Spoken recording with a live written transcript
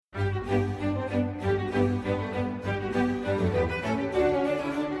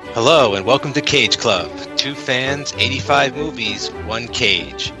Hello and welcome to Cage Club. 2 fans, 85 movies, 1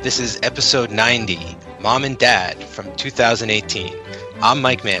 cage. This is episode 90, Mom and Dad from 2018. I'm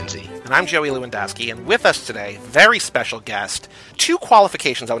Mike Manzi. And I'm Joey Lewandowski, and with us today, very special guest. 2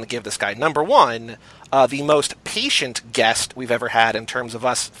 qualifications I want to give this guy. Number 1, the most patient guest we've ever had in terms of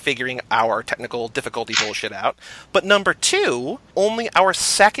us figuring our technical difficulty bullshit out. But number 2, only our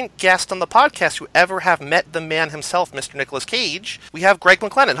second guest on the podcast who ever have met the man himself, Mr. Nicolas Cage. We have Greg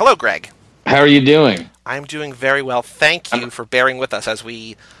McLennan. Hello, Greg. How are you doing? I'm doing very well. Thank you for bearing with us as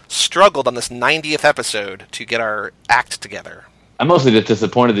we struggled on this 90th episode to get our act together. I'm mostly just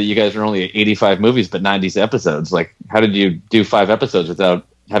disappointed that you guys are only 85 movies but 90 episodes. Like, how did you do 5 episodes without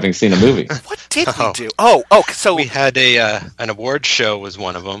having seen a movie? What did we do? So we had an award show was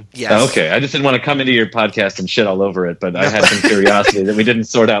one of them. Yes. Okay, I just didn't want to come into your podcast and shit all over it, but I had some curiosity that we didn't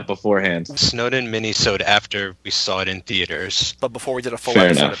sort out beforehand. Snowden minisode after we saw it in theaters. But before we did a full Fair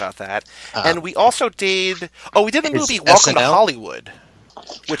episode enough. about that. And we also did... Oh, we did the movie Welcome to SNL? Hollywood,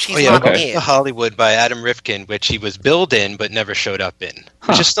 which he's not Welcome in. to Hollywood by Adam Rifkin, which he was billed in but never showed up in.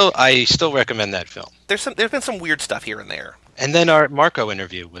 Which is I still recommend that film. There's been some weird stuff here and there. And then our Marco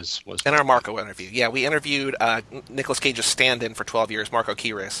interview was In our Marco interview. Yeah, we interviewed Nicolas Cage's stand-in for 12 years, Marco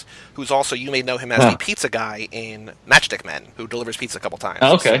Kiris, who's also, you may know him as the pizza guy in Matchstick Men, who delivers pizza a couple times.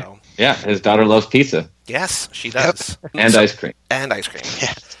 Oh, okay. So, Yeah, his daughter loves pizza. yes, she does. And ice cream. And ice cream.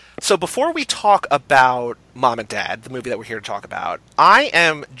 Yeah. So before we talk about Mom and Dad, the movie that we're here to talk about, I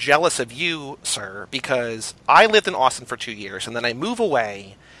am jealous of you, sir, because I lived in Austin for 2 years, and then I move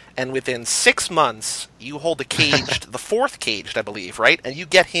away, and within 6 months, you hold the caged, the 4th caged, I believe, right? And you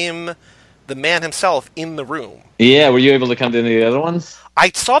get him, the man himself, in the room. Yeah, were you able to come to any of the other ones?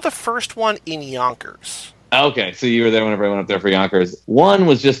 I saw the first one in Yonkers. Okay, so you were there whenever I went up there for Yonkers. One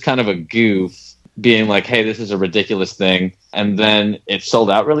was just kind of a goof, being like, hey, this is a ridiculous thing. And then it sold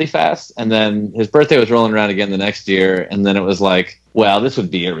out really fast. And then his birthday was rolling around again the next year. And then it was like, well, this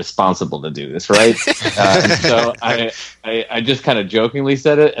would be irresponsible to do this, right? And so I just kind of jokingly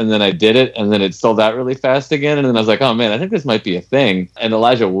said it, and then I did it, and then it sold out really fast again. And then I was like, oh, man, I think this might be a thing. And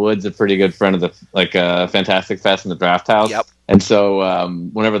Elijah Wood's a pretty good friend of the Fantastic Fest in the Draft House. Yep. And so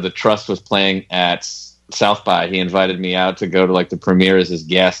whenever the Trust was playing at South by, he invited me out to go to the premiere as his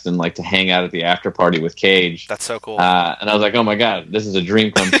guest and to hang out at the after party with Cage. That's so cool. And I was like, oh my God, this is a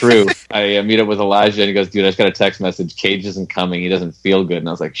dream come true. I meet up with Elijah and he goes, dude, I just got a text message. Cage isn't coming. He doesn't feel good. And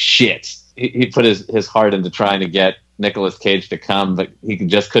I was like, shit. He put his heart into trying to get Nicolas Cage to come, but he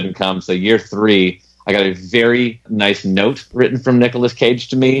just couldn't come. So year 3, I got a very nice note written from Nicolas Cage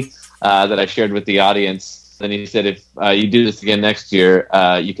to me that I shared with the audience. And he said, if you do this again next year,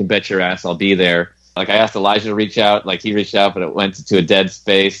 you can bet your ass I'll be there. I asked Elijah to reach out. He reached out, but it went to a dead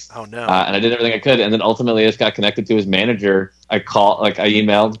space. Oh, no. And I did everything I could. And then ultimately I just got connected to his manager. I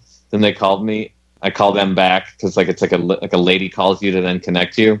emailed. Then they called me. I called them back because it's like a lady calls you to then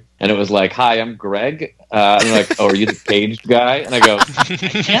connect you. And it was like, hi, I'm Greg. And they're like, oh, are you the caged guy? And I go,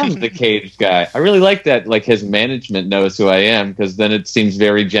 I am the caged guy. I really like that. His management knows who I am, because then it seems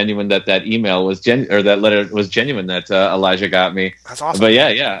very genuine that email was or that letter was genuine that Elijah got me. That's awesome. But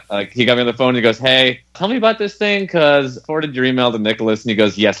yeah. He got me on the phone and he goes, hey, tell me about this thing, because I forwarded your email to Nicholas. And he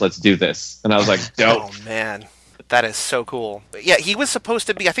goes, yes, let's do this. And I was like, dope. Oh, man. That is so cool. Yeah, he was supposed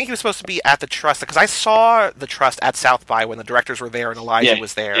to be, I think he was supposed to be at the Trust, because I saw the Trust at South by when the directors were there and Elijah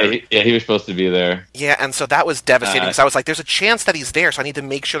was there. Yeah, he was supposed to be there. Yeah, and so that was devastating, because I was like, there's a chance that he's there, so I need to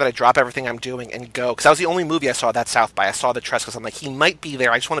make sure that I drop everything I'm doing and go. Because that was the only movie I saw that South by. I saw the Trust, because I'm like, he might be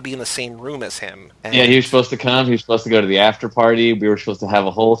there. I just want to be in the same room as him. And yeah, he was supposed to come. He was supposed to go to the after party. We were supposed to have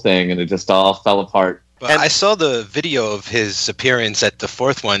a whole thing, and it just all fell apart. But I saw the video of his appearance at the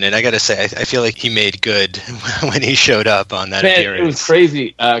 4th one, and I got to say, I feel like he made good when he showed up on that appearance. It was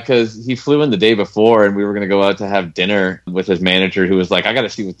crazy because he flew in the day before, and we were going to go out to have dinner with his manager, who was like, I got to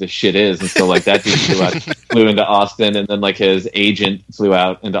see what this shit is. And so that dude flew into Austin, and then his agent flew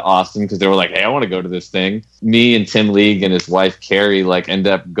out into Austin because they were like, hey, I want to go to this thing. Me and Tim League and his wife Carrie end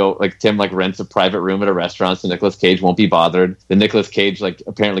up Tim rents a private room at a restaurant so Nicolas Cage won't be bothered. Then Nicolas Cage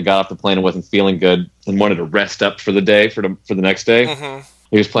apparently got off the plane and wasn't feeling good and wanted to rest up for the day, for the next day. Mm-hmm.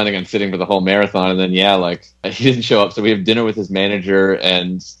 He was planning on sitting for the whole marathon, and then he didn't show up. So we have dinner with his manager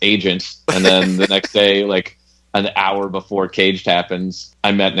and agent, and then the next day, an hour before Caged happens,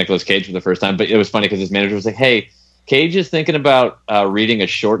 I met Nicolas Cage for the first time. But it was funny because his manager was like, "Hey, Cage is thinking about reading a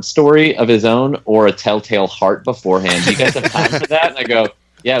short story of his own or a Telltale Heart beforehand. Do you guys have time for that?" And I go,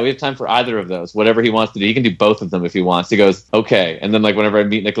 yeah, we have time for either of those. Whatever he wants to do. He can do both of them if he wants. He goes, okay. And then whenever I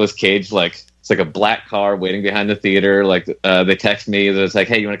meet Nicolas Cage, it's a black car waiting behind the theater. They text me that it's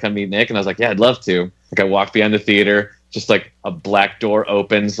hey, you want to come meet Nick? And I was like, yeah, I'd love to. I walk behind the theater. just like a black door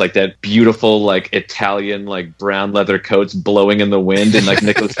opens, like that beautiful like Italian like brown leather coats blowing in the wind, and like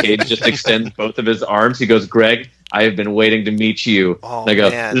Nicolas Cage just extends both of his arms. He goes, "Greg, I have been waiting to meet you." Oh, and I go,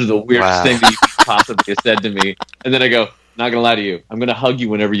 man. "This is the weirdest thing that you could possibly have said to me." And then I go, "Not gonna lie to you, I'm gonna hug you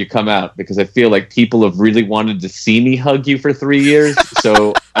whenever you come out, because I feel like people have really wanted to see me hug you for 3 years,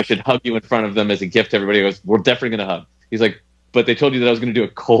 so I should hug you in front of them as a gift to everybody." He goes, "We're definitely gonna hug." He's like, "But they told you that I was going to do a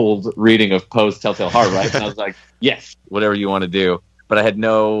cold reading of Poe's Telltale Heart, right?" And I was like, "Yes, whatever you want to do." But I had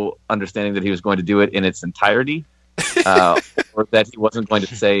no understanding that he was going to do it in its entirety, or that he wasn't going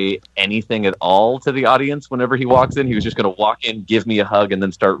to say anything at all to the audience whenever he walks in. He was just going to walk in, give me a hug, and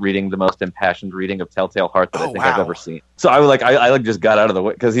then start reading the most impassioned reading of Telltale Heart that I think I've ever seen. So I was like, I like just got out of the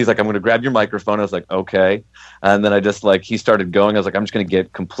way, because he's like, "I'm going to grab your microphone." I was like, "Okay." And then I just like, he started going. I was like, "I'm just going to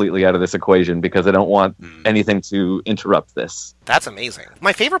get completely out of this equation because I don't want anything to interrupt this." That's amazing.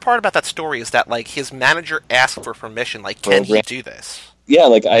 My favorite part about that story is that like his manager asked for permission. Like, can he do this? Yeah,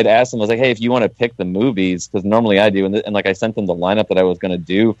 like I'd asked him, I was like, "Hey, if you want to pick the movies," because normally I do, and like I sent him the lineup that I was going to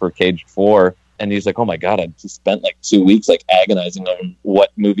do for Cage 4, and he's like, "Oh my God, I just spent like 2 weeks like agonizing on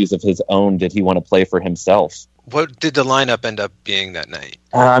what movies of his own did he want to play for himself." What did the lineup end up being that night?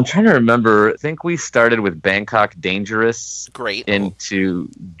 I'm trying to remember. I think we started with Bangkok Dangerous. Great. Into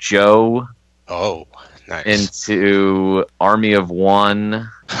Joe. Oh, nice. Into Army of One.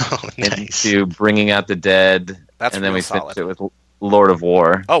 Oh, nice. Into Bringing Out the Dead. That's and then real we solid. finished it with Lord of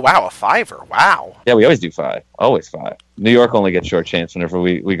War. Oh, wow, a 5er. Wow. Yeah, we always do 5. Always 5. New York only gets short chance whenever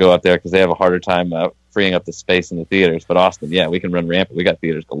we go up there because they have a harder time freeing up the space in the theaters. But Austin, yeah, we can run rampant. We got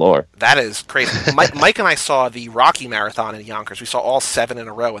theaters galore. That is crazy. Mike and I saw the Rocky Marathon in Yonkers. We saw all 7 in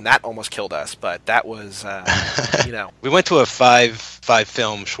a row, and that almost killed us. But that was, We went to a five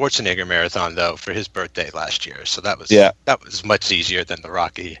film Schwarzenegger marathon though for his birthday last year, so that was much easier than the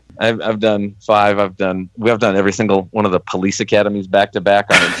Rocky. I've done 5. We have done every single one of the police academies back to back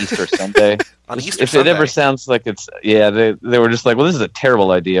on an Easter Sunday. On Easter if Sunday. It ever sounds like it's they were just like, "Well, this is a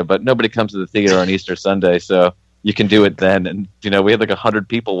terrible idea," but nobody comes to the theater on Easter Sunday, so you can do it then. And we had like 100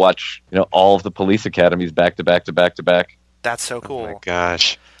 people watch all of the police academies back to back to back to back. That's so cool. Oh my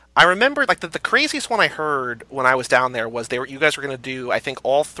gosh. I remember like the craziest one I heard when I was down there was you guys were going to do, I think,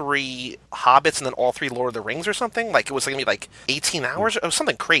 all 3 Hobbits and then all 3 Lord of the Rings or something. Like it was going to be like 18 hours or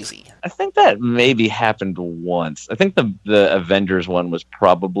something crazy. I think that maybe happened once. I think the Avengers one was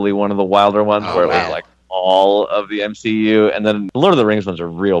probably one of the wilder ones where it was like all of the MCU, and then the Lord of the Rings ones are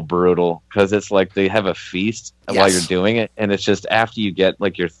real brutal because it's like they have a feast while you're doing it, and it's just after you get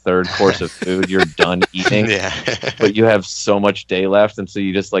like your 3rd course of food, you're done eating. Yeah. But you have so much day left, and so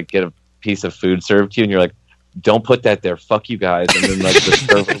you just like get a piece of food served to you, and you're like, "Don't put that there, fuck you guys," and then like the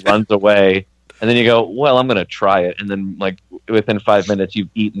server runs away. And then you go, "Well, I'm going to try it." And then, like, within 5 minutes, you've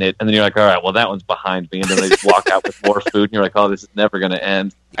eaten it. And then you're like, "All right, well, that one's behind me." And then they just walk out with more food. And you're like, "Oh, this is never going to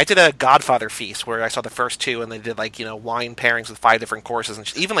end." I did a Godfather feast where I saw the first 2, and they did, like, wine pairings with 5 different courses.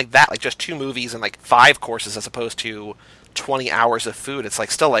 And even like that, like, just 2 movies and, like, 5 courses as opposed to 20 hours of food. It's, like,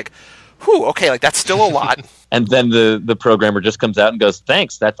 still, like, whew, okay, like, that's still a lot. And then the programmer just comes out and goes,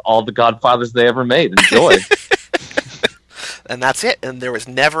 "Thanks, that's all the Godfathers they ever made. Enjoy." And that's it. And there was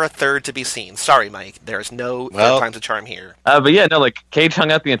never a 3rd to be seen. Sorry, Mike. There is no 3rd time's a charm here. But yeah, no, like Cage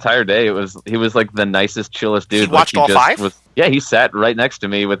hung out the entire day. He was like the nicest, chillest dude. He watched all 5? He sat right next to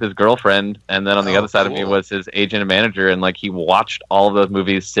me with his girlfriend, and then on the other side of me was his agent and manager, and like he watched all of those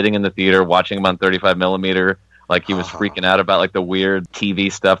movies sitting in the theater, watching them on 35 millimeter. Like he was freaking out about like the weird TV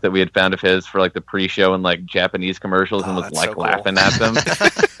stuff that we had found of his for like the pre-show and like Japanese commercials, and was like so laughing at them.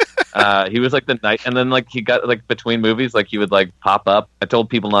 He was like the night, and then like he got like between movies, like he would like pop up. I told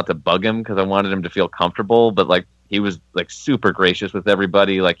people not to bug him because I wanted him to feel comfortable, but like he was like super gracious with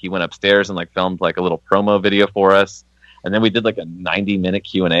everybody. Like he went upstairs and like filmed like a little promo video for us, and then we did like a 90-minute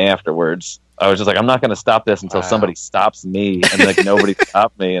Q&A afterwards. I was just like, I'm not going to stop this until somebody stops me, and like nobody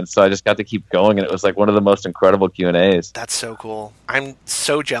stopped me, and so I just got to keep going, and it was like one of the most incredible Q&As. That's so cool. I'm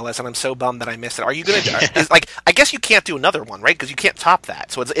so jealous, and I'm so bummed that I missed it. Are you going to like? I guess you can't do another one, right? Because you can't top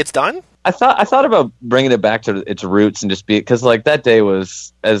that. So it's done. I thought about bringing it back to its roots and just because like that day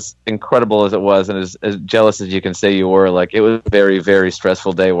was as incredible as it was, and as jealous as you can say you were. Like it was a very, very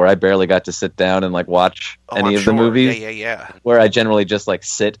stressful day where I barely got to sit down and like watch any of the movies. Yeah. Where I generally just like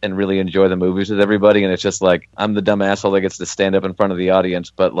sit and really enjoy the movies with everybody, and it's just like I'm the dumb asshole that gets to stand up in front of the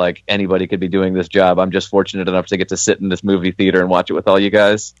audience, but like anybody could be doing this job. I'm just fortunate enough to get to sit in this movie theater and watch it with all you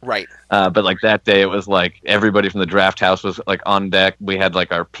guys. Right. But like that day, it was like everybody from the Draft House was like on deck. We had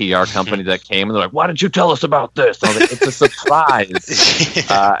like our PR company that came, and they're like, "Why didn't you tell us about this?" And I was like, "It's a surprise."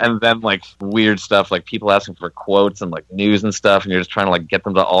 And then like weird stuff, like people asking for quotes and like news and stuff, and you're just trying to like get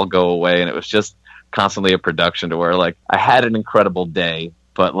them to all go away. And it was just constantly a production to where like I had an incredible day,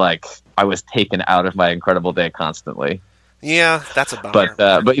 but like I was taken out of my incredible day constantly. Yeah, that's a bummer.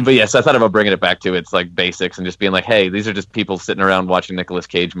 But yes, I thought about bringing it back to its like basics and just being like, hey, these are just people sitting around watching Nicolas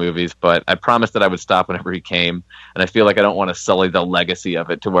Cage movies. But I promised that I would stop whenever he came, and I feel like I don't want to sully the legacy of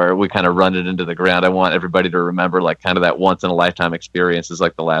it to where we kind of run it into the ground. I want everybody to remember like kind of that once in a lifetime experience is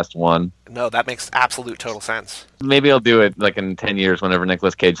like the last one. No, that makes absolute total sense. Maybe I'll do it like in 10 years whenever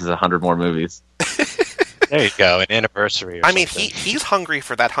Nicolas Cage has 100 more movies. There you go, an anniversary or something. He's hungry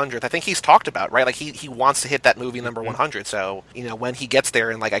for that 100th. I think he's talked about, right? Like, he wants to hit that movie number 100, so, when he gets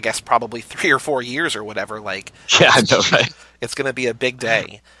there in, like, I guess probably 3 or 4 years or whatever, like... Yeah, I know, right? It's going to be a big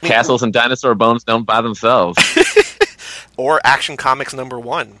day. Castles and dinosaur bones don't buy themselves. Or Action Comics number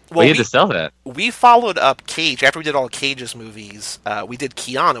 1. Well, you had to sell that. We followed up Cage. After we did all Cage's movies, we did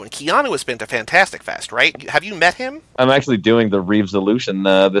Keanu, and Keanu has been to Fantastic Fest, right? Have you met him? I'm actually doing the Reeves-olution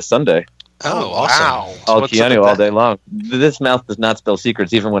this Sunday. Oh, awesome. Wow. All Keanu all day long. This mouth does not spill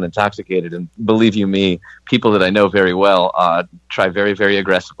secrets even when intoxicated, and believe you me, people that I know very well try very, very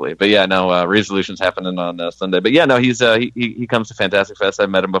aggressively. But yeah, no, Reeves-Olution's happening on Sunday. But yeah, no, he comes to Fantastic Fest.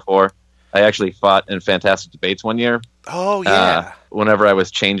 I've met him before. I actually fought in Fantastic Debates one year. Oh, yeah. Whenever I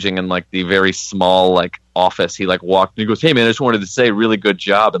was changing in, like, the very small, like, office, he, like, walked and he goes, hey, man, I just wanted to say really good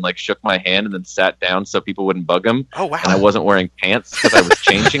job, and, like, shook my hand and then sat down so people wouldn't bug him. Oh, wow. And I wasn't wearing pants because I was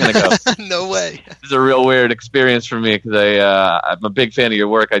changing. And I go, no way. This is a real weird experience for me because I'm a big fan of your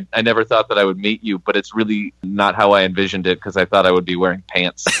work. I never thought that I would meet you, but it's really not how I envisioned it because I thought I would be wearing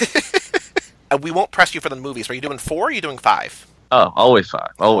pants. We won't press you for the movies. Are you doing 4 or are you doing 5? Oh, always 5.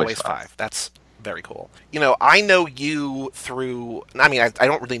 Always 5. That's very cool. I know you through... I mean, I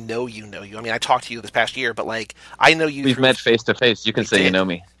don't really know you. I mean, I talked to you this past year, but, like, I know you... We've met face to face. You can say you know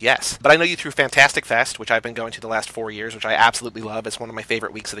me. Yes. But I know you through Fantastic Fest, which I've been going to the last 4 years, which I absolutely love. It's one of my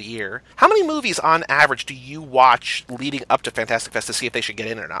favorite weeks of the year. How many movies, on average, do you watch leading up to Fantastic Fest to see if they should get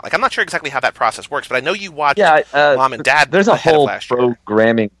in or not? Like, I'm not sure exactly how that process works, but I know you watch Mom and Dad. There's a whole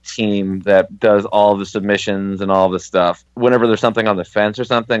programming team that does all the submissions and all the stuff. Whenever there's something on the fence or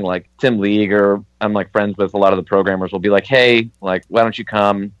something, like Tim League or I'm like friends with a lot of the programmers will be like, hey, like, why don't you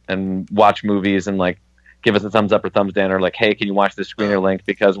come and watch movies and like give us a thumbs up or thumbs down, or like, hey, can you watch the screener link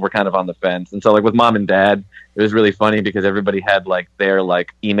because we're kind of on the fence. And so like with Mom and Dad, it was really funny because everybody had like their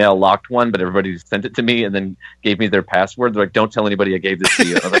like email locked one, but everybody sent it to me and then gave me their password. They're like, don't tell anybody I gave this to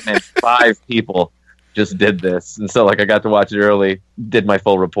you. I was like, man, 5 people just did this. And so like I got to watch it early, did my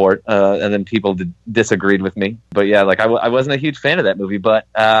full report, and then people disagreed with me. But yeah, like I wasn't a huge fan of that movie, but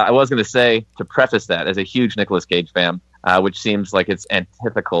I was going to say, to preface that, as a huge Nicolas Cage fan, which seems like it's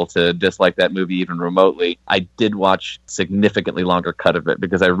antithetical to dislike that movie even remotely, I did watch a significantly longer cut of it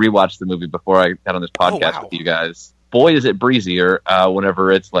because I rewatched the movie before I got on this podcast with you guys. Boy, is it breezier whenever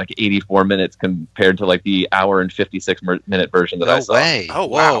it's like 84 minutes compared to like the hour and 56-minute version that I saw. No way. Oh,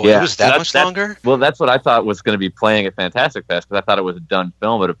 wow. Yeah. It was that much longer? Well, that's what I thought was going to be playing at Fantastic Fest because I thought it was a done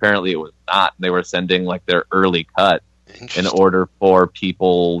film, but apparently it was not. They were sending like their early cut in order for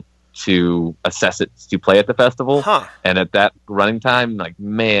people to assess it to play at the festival. Huh. And at that running time, like,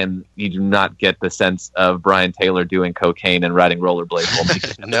 man, you do not get the sense of Brian Taylor doing cocaine and riding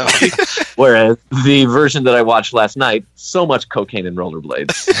rollerblades. No. Whereas the version that I watched last night, so much cocaine and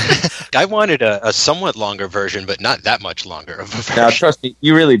rollerblades. I wanted a somewhat longer version, but not that much longer of a version. Now, trust me,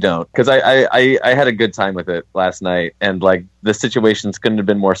 you really don't. Because I had a good time with it last night. And, like, the situations couldn't have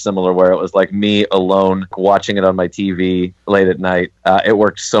been more similar where it was, like, me alone watching it on my TV late at night. It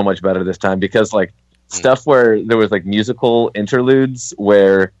worked so much better this time because, like, stuff where there was like musical interludes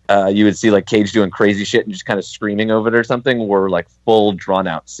where you would see like Cage doing crazy shit and just kind of screaming over it or something were like full drawn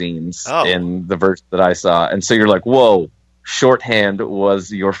out scenes in the verse that I saw. And so you're like, whoa, shorthand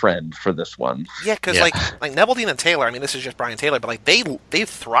was your friend for this one. Yeah, because like Neveldine and Taylor, I mean, this is just Brian Taylor, but like they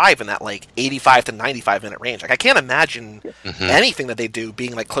thrive in that like 85 to 95 minute range. Like I can't imagine anything that they do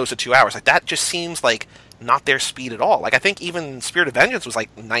being like close to 2 hours. Like that just seems like not their speed at all. Like I think even Spirit of Vengeance was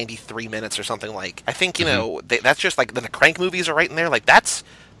like 93 minutes or something. Like I think that's just like the Crank movies are right in there. Like that's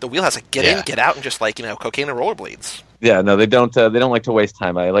the wheelhouse. Like get in, get out, and just like cocaine and rollerblades. Yeah, no, they don't like to waste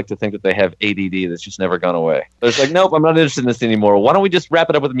time. I like to think that they have ADD that's just never gone away. They're just like, nope, I'm not interested in this anymore. Why don't we just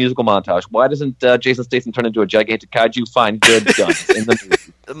wrap it up with a musical montage? Why doesn't Jason Statham turn into a gigantic kaiju? Fine, good, done. In the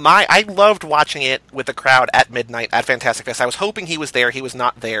movie. I loved watching it with the crowd at midnight at Fantastic Fest. I was hoping he was there. He was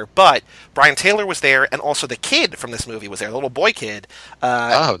not there. But Brian Taylor was there, and also the kid from this movie was there, the little boy kid.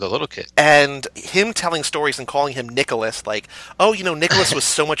 The little kid. And him telling stories and calling him Nicholas, like, Nicholas was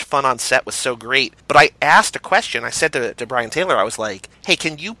so much fun on set, was so great. But I asked a question. I said said to Brian Taylor, I was like, hey,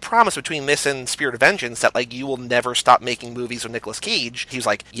 can you promise between this and Spirit of Vengeance that, like, you will never stop making movies with Nicolas Cage? He was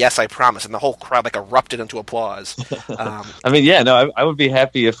like, yes, I promise. And the whole crowd, like, erupted into applause. I mean, yeah, no, I would be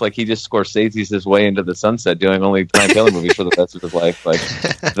happy if, like, he just Scorsese's his way into the sunset doing only Brian Taylor movies for the rest of his life. Like,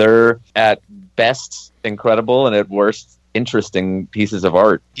 they're at best incredible and at worst interesting pieces of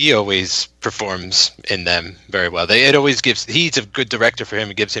art. He always performs in them very well. It always gives. He's a good director for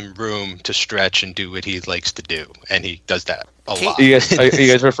him. It gives him room to stretch and do what he likes to do, and he does that a lot. Are you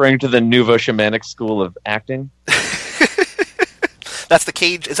guys referring to the nouveau shamanic school of acting? That's the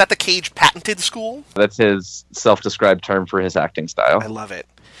Cage. Is that the Cage patented school? That's his self-described term for his acting style. I love it.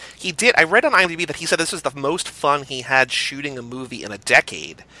 He did. I read on IMDb that he said this is the most fun he had shooting a movie in a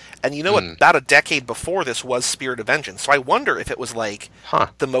decade. And you know what? About a decade before this was Spirit of Vengeance. So I wonder if it was like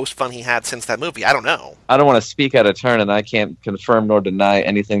the most fun he had since that movie. I don't know. I don't want to speak out of turn, and I can't confirm nor deny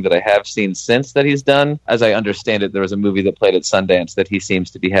anything that I have seen since that he's done. As I understand it, there was a movie that played at Sundance that he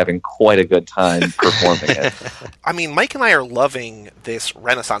seems to be having quite a good time performing it. I mean, Mike and I are loving this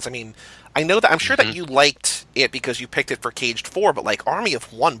renaissance. I mean, I know that I'm sure that you liked it because you picked it for Caged 4, but like Army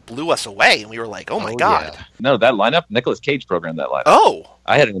of One blew us away, and we were like, oh my god. Yeah. No, that lineup, Nicolas Cage programmed that lineup. Oh.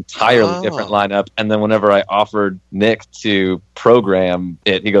 I had an entirely different lineup, and then whenever I offered Nick to program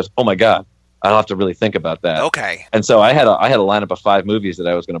it, he goes, oh my god, I'll have to really think about that. Okay. And so I had a lineup of 5 movies that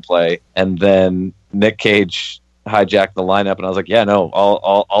I was going to play, and then Nick Cage hijacked the lineup, and I was like, yeah, no,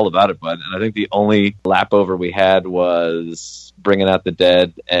 all about it, bud. And I think the only lap over we had was Bringing Out the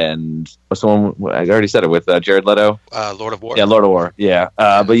Dead, and what's the one I already said it with Jared Leto? Lord of War. Yeah, Lord of War. Yeah,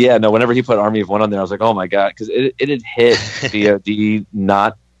 but yeah, no. Whenever he put Army of One on there, I was like, oh my god, because it had hit VOD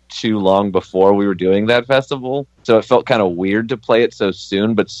not too long before we were doing that festival, so it felt kind of weird to play it so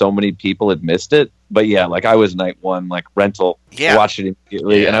soon. But so many people had missed it. But yeah, like I was night one, like rental, watched it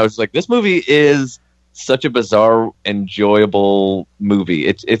immediately, and I was like, this movie is such a bizarre, enjoyable movie.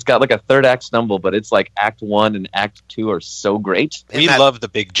 It's got like a third act stumble, but it's like Act 1 and Act 2 are so great. We love the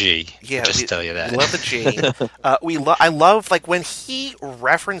big G. Yeah, just tell you that. We love the G. I love like when he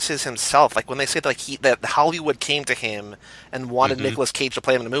references himself, like when they say that Hollywood came to him and wanted Nicolas Cage to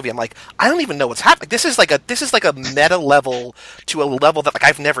play him in a movie. I'm like, I don't even know what's happening. This is like a meta level to a level that like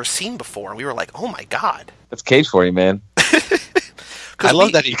I've never seen before. And we were like, oh my god, that's Cage for you, man. I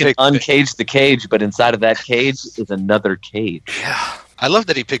love that he can uncage the cage, but inside of that cage is another cage. Yeah. I love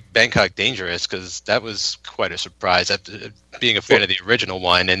that he picked Bangkok Dangerous, because that was quite a surprise. After being a fan of the original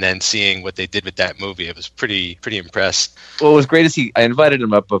one and then seeing what they did with that movie, I was pretty impressed. What was great is I invited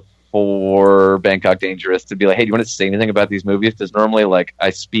him up before Bangkok Dangerous to be like, hey, do you want to say anything about these movies? Because normally, like,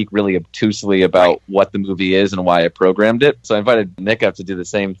 I speak really obtusely about what the movie is and why I programmed it. So I invited Nick up to do the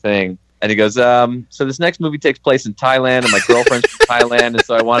same thing. And he goes, so this next movie takes place in Thailand, and my girlfriend's from Thailand, and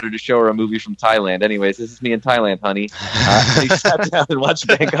so I wanted to show her a movie from Thailand. Anyways, this is me in Thailand, honey. He sat down and watched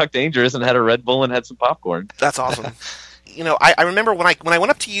Bangkok Dangerous and had a Red Bull and had some popcorn. That's awesome. You know, I remember when I went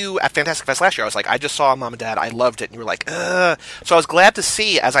up to you at Fantastic Fest last year, I was like, I just saw Mom and Dad, I loved it, and you were like, ugh. So I was glad to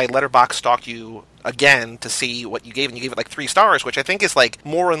see, as I letterbox stalked you again, to see what you gave, and you gave it like 3 stars, which I think is like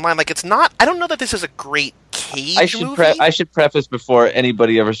more in line. Like, it's not, I don't know that this is a great Cage movie. I should preface before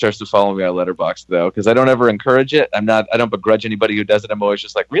anybody ever starts to follow me on Letterboxd, though, because I don't ever encourage it. I don't begrudge anybody who does it. I'm always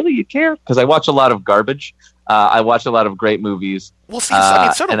just like, really, you care? Because I watch a lot of garbage. I watch a lot of great movies. Well, see, I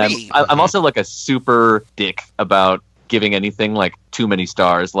mean, so do we. I'm also like a super dick about giving anything like too many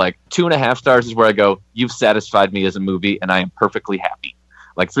stars. Like 2.5 stars is where I go, you've satisfied me as a movie, and I am perfectly happy.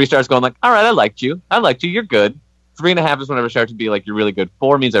 Like 3 stars going like, all right, I liked you, you're good. 3.5 is whenever I start to be like, you're really good.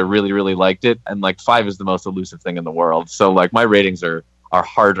 4 means I really, really liked it, and like 5 is the most elusive thing in the world. So like my ratings are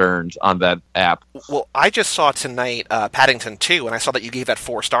hard earned on that app. Well, I just saw tonight Paddington 2, and I saw that you gave that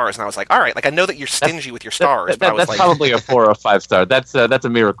 4 stars, and I was like, all right, like I know that you're stingy with your stars, but I was that's like, probably a 4 or 5 star. That's a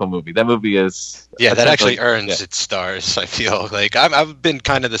miracle movie. That movie is that actually earns its stars. I feel like I've been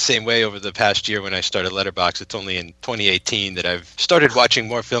kind of the same way over the past year. When I started Letterboxd, it's only in 2018 that I've started watching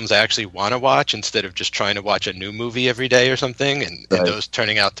more films I actually want to watch instead of just trying to watch a new movie every day or something, and those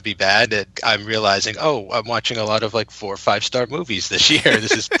turning out to be bad. I'm realizing, I'm watching a lot of like 4 or 5 star movies this year.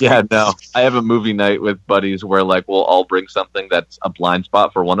 This is I have a movie night with buddies where like we'll all bring something that's a blind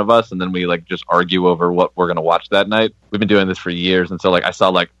spot for one of us, and then we like just argue over what we're gonna watch that night. We've been doing this for years, and so like I saw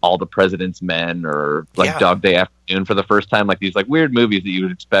like All the President's Men or like Dog Day Afternoon for the first time, like these like weird movies that you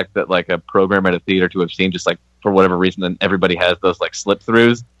would expect that like a program at a theater to have seen, just like for whatever reason. Then everybody has those like slip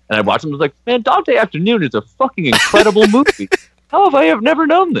throughs, and I watched them and was like, man, Dog Day Afternoon is a fucking incredible movie. how have I have never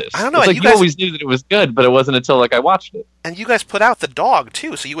known this? I don't know. It's and like you always knew that it was good, but it wasn't until like I watched it. And you guys put out the dog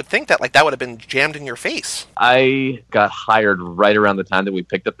too, so you would think that like that would have been jammed in your face. I got hired right around the time that we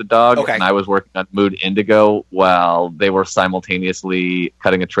picked up the dog, Okay. and I was working on Mood Indigo while they were simultaneously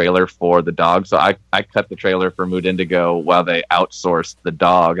cutting a trailer for the dog. So I cut the trailer for Mood Indigo while they outsourced the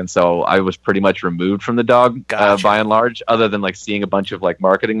dog, and so I was pretty much removed from the dog Gotcha. by and large, other than like seeing a bunch of like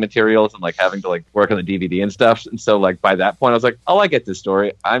marketing materials and like having to like work on the DVD and stuff. And so like by that point, I was like, oh, I get this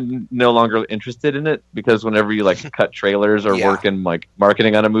story. I'm no longer interested in it because whenever you like cut trailers or Yeah. work in like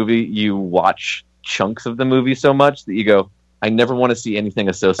marketing on a movie, you watch chunks of the movie so much that you go, I never want to see anything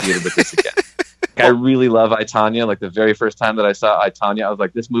associated with this again. Like, I really love I, Tonya. Like the very first time that I saw I, Tonya, I was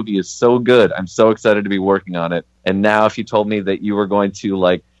like, this movie is so good. I'm so excited to be working on it. And now if you told me that you were going to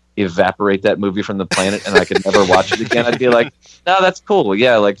like evaporate that movie from the planet and I could never watch it again, I'd be like, no, that's cool.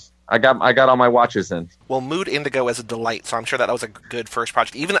 Yeah, like I got all my watches in. Well, Mood Indigo is a delight, so I'm sure that was a good first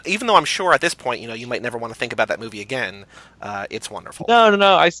project. Even though I'm sure at this point, you might never want to think about that movie again. It's wonderful.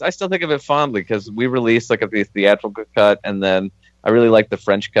 No. I still think of it fondly because we released like a theatrical cut, and then I really liked the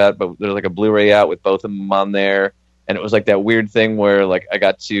French cut, but there's like a Blu-ray out with both of them on there, and it was like that weird thing where like I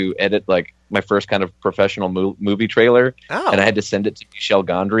got to edit like my first kind of professional movie trailer, Oh. and I had to send it to Michel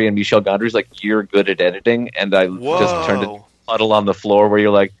Gondry, and Michel Gondry's like, "You're good at editing," and I just turned it Whoa. puddle on the floor where you're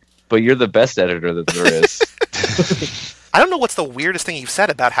like, "But you're the best editor that there is." I don't know what's the weirdest thing you've said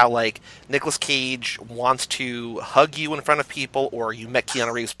about how like Nicolas Cage wants to hug you in front of people, or you met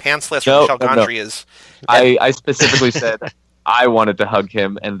Keanu Reeves pantsless, or No, Michel no. Gondry is. I specifically said I wanted to hug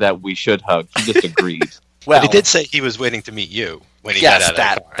him and that we should hug. He just agreed. Well, But he did say he was waiting to meet you when he Yes, got out of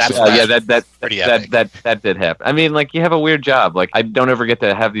that- the car. that's So right. pretty that epic. did happen. I mean, like you have a weird job. Like I don't ever get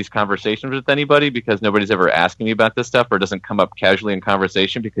to have these conversations with anybody because nobody's ever asking me about this stuff, or it doesn't come up casually in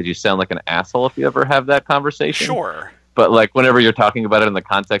conversation because you sound like an asshole if you ever have that conversation. Sure. But like whenever you're talking about it in the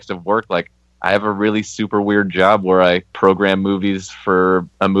context of work, like I have a really super weird job where I program movies for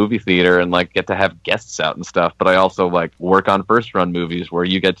a movie theater and like get to have guests out and stuff. But I also like work on first run movies where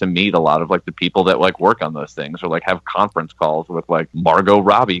you get to meet a lot of like the people that like work on those things, or like have conference calls with like Margot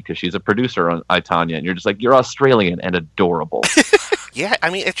Robbie because she's a producer on I, Tonya, and you're just like, you're Australian and adorable. Yeah, I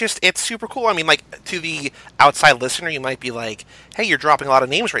mean, it's super cool. I mean, like, to the outside listener, you might be like, hey, you're dropping a lot of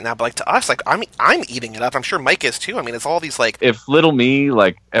names right now, but like to us, like, I'm eating it up. I'm sure Mike is too. I mean, it's all these like, If little me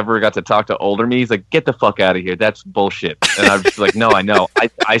like ever got to talk to older me, he's like, get the fuck out of here. That's bullshit. And I'm just like, no, I know.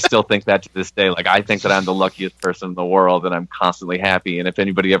 I still think that to this day. Like, I think that I'm the luckiest person in the world and I'm constantly happy. And if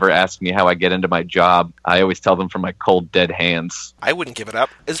anybody ever asks me how I get into my job, I always tell them from my cold, dead hands. I wouldn't give it up.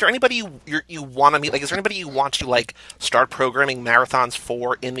 Is there anybody you want to meet? Like, is there anybody you want to like start programming marathons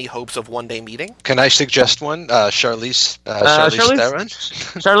for in the hopes of one day meeting? Can I suggest one? Charlize Theron?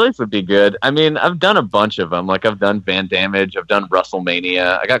 Charlize would be good. I mean, I've done a bunch of them. Like, I've done Van Damage. I've done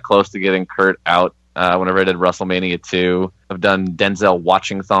WrestleMania. I got close to getting Kurt out whenever I did WrestleMania 2. I've done Denzel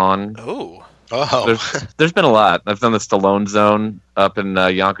Watchingthon. Oh, There's been a lot. I've done the Stallone Zone up in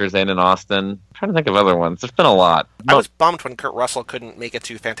Yonkers and in Austin. I'm trying to think of other ones. There's been a lot. I was bummed when Kurt Russell couldn't make it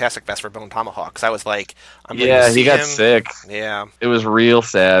to Fantastic Fest for Bone Tomahawk, because I was like, I'm ready to Yeah, see he got him. sick. Yeah. It was real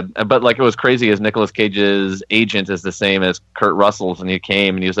sad. But like, it was crazy as Nicolas Cage's agent is the same as Kurt Russell's, and he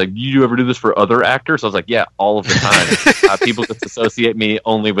came and he was like, you ever do this for other actors? I was like, yeah, all of the time. People just associate me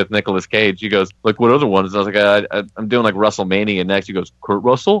only with Nicolas Cage. He goes, like, what other ones? And I was like, I'm doing like WrestleMania next. He goes, Kurt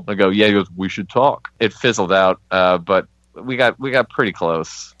Russell? I go, yeah. He goes, we should talk. It fizzled out, but we got pretty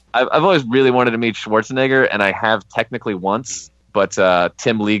close. I've always really wanted to meet Schwarzenegger, and I have technically once, but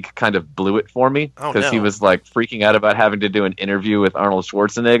Tim League kind of blew it for me because he was like freaking out about having to do an interview with Arnold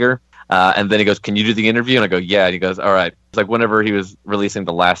Schwarzenegger. And then he goes, can you do the interview? And I go, yeah. And he goes, all right. It's like whenever he was releasing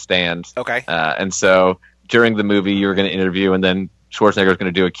The Last Stand. Okay. And so during the movie, you were going to interview, and then Schwarzenegger was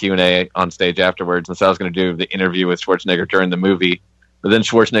going to do a Q&A on stage afterwards. And so I was going to do the interview with Schwarzenegger during the movie. But then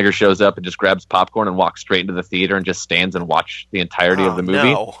Schwarzenegger shows up and just grabs popcorn and walks straight into the theater and just stands and watches the entirety of the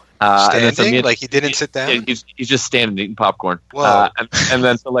movie. No. Standing? Like he didn't sit down? He's just standing eating popcorn. Whoa. And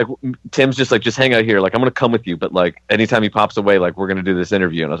then so like Tim's just like, just hang out here. Like, I'm going to come with you. But like anytime he pops away, like we're going to do this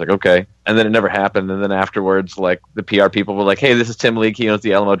interview. And I was like, okay. And then it never happened. And then afterwards, like the PR people were like, hey, this is Tim League. He owns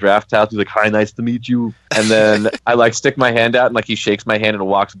the Alamo Draft House. He's like, hi, nice to meet you. And then I like stick my hand out and like he shakes my hand and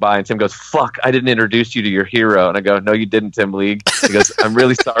walks by. And Tim goes, fuck, I didn't introduce you to your hero. And I go, no, you didn't, Tim League. He goes, I'm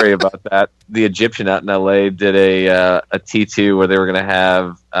really sorry about that. The Egyptian out in LA did a T2 where they were going to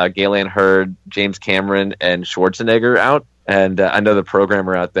have Galen Hurd, James Cameron, and Schwarzenegger out. And I know the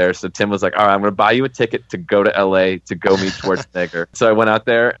programmer out there. So Tim was like, all right, I'm going to buy you a ticket to go to LA to go meet Schwarzenegger. So I went out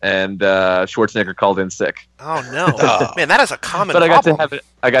there and Schwarzenegger called in sick. Oh, no. Man, that is a common But problem.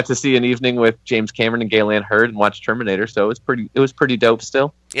 I got to see an evening with James Cameron and Galen Hurd and watch Terminator. So it was pretty dope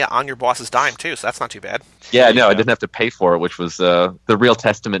still. Yeah, on your boss's dime, too, so that's not too bad. Yeah, no, I didn't have to pay for it, which was the real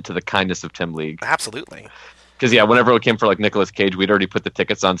testament to the kindness of Tim League. Absolutely. Because, yeah, whenever it came for, like, Nicolas Cage, we'd already put the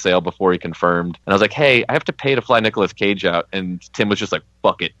tickets on sale before he confirmed. And I was like, hey, I have to pay to fly Nicolas Cage out. And Tim was just like,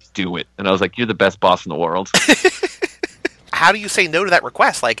 fuck it, do it. And I was like, you're the best boss in the world. How do you say no to that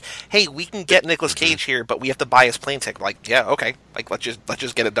request? Like, hey, we can get Nicolas Cage here, but we have to buy his plane ticket. Like, yeah, okay. Like, let's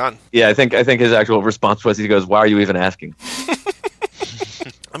just get it done. Yeah, I think his actual response was, he goes, why are you even asking?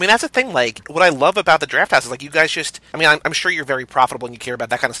 I mean, that's the thing, like, what I love about the Draft House is, like, you guys just, I mean, I'm sure you're very profitable and you care about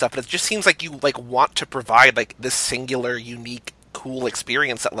that kind of stuff, but it just seems like you, like, want to provide, like, this singular, unique, cool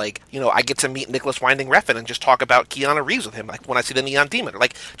experience that, like, you know, I get to meet Nicholas Winding Refn and just talk about Keanu Reeves with him, like, when I see the Neon Demon, or,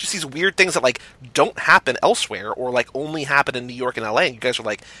 like, just these weird things that, like, don't happen elsewhere, or, like, only happen in New York and LA, and you guys are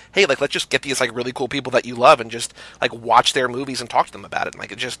like, hey, like, let's just get these, like, really cool people that you love and just, like, watch their movies and talk to them about it, and,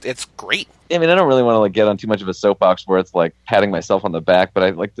 like, it's great. I mean, I don't really want to, like, get on too much of a soapbox where it's, like, patting myself on the back, but I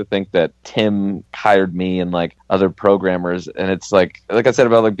like to think that Tim hired me and, like, other programmers, and it's, like I said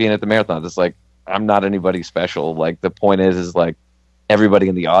about, like, being at the marathon, it's, like, I'm not anybody special. Like, the point is like, everybody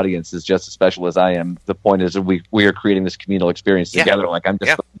in the audience is just as special as I am. The point is that we are creating this communal experience together. Like, I'm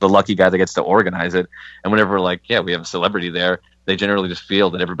just the lucky guy that gets to organize it. And whenever, like, we have a celebrity there, they generally just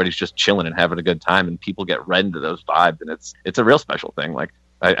feel that everybody's just chilling and having a good time, and people get read into those vibes, and it's a real special thing. Like,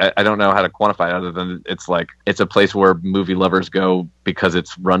 I don't know how to quantify it other than it's like, it's a place where movie lovers go because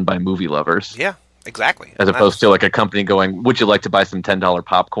it's run by movie lovers. Yeah, exactly. As opposed to, like, a company going, would you like to buy some $10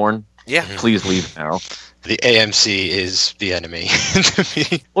 popcorn? Yeah. Please leave now. The AMC is the enemy to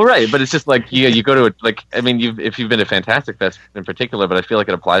me. Well, right, but it's just like, you go to it, like, I mean, if you've been to Fantastic Fest in particular, but I feel like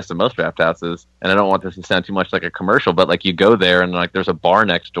it applies to most draft houses, and I don't want this to sound too much like a commercial, but, like, you go there and, like, there's a bar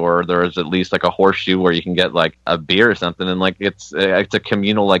next door, there's at least, like, a horseshoe where you can get, like, a beer or something, and, like, it's a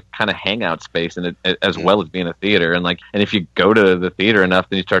communal, like, kind of hangout space, and as well as being a theater, and, like, and if you go to the theater enough,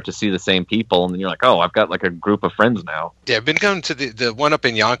 then you start to see the same people, and then you're like, oh, I've got, like, a group of friends now. Yeah, I've been going to the one up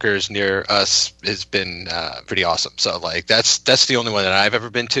in Yonkers near us has been pretty awesome. So, like, that's the only one that I've ever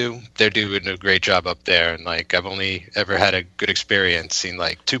been to. They're doing a great job up there, and, like, I've only ever had a good experience. Seen,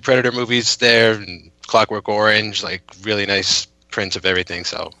 like, 2 Predator movies there, and Clockwork Orange, like, really nice prints of everything.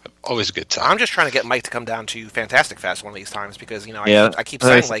 So always a good time. I'm just trying to get Mike to come down to Fantastic Fest one of these times because, you know, I keep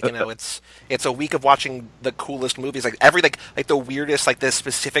saying, like, you know, it's a week of watching the coolest movies, like every like the weirdest, like this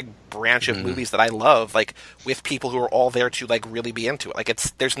specific branch of movies that I love, like with people who are all there to, like, really be into it. Like,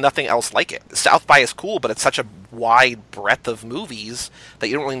 there's nothing else like it. South by is cool, but it's such a wide breadth of movies that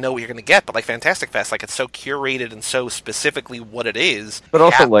you don't really know what you're going to get. But, like, Fantastic Fest, like, it's so curated and so specifically what it is. But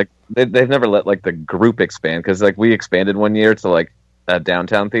also, like, they've never let, like, the group expand, because, like, we expanded one year to, like,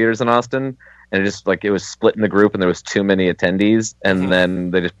 downtown theaters in Austin, and it just, like, it was split in the group and there was too many attendees, and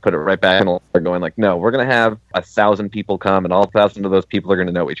then they just put it right back, and they're going like, no, we're going to have 1,000 people come, and all 1,000 of those people are going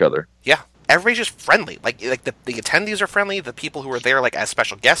to know each other. Yeah. Everybody's just friendly. Like the attendees are friendly. The people who are there, like, as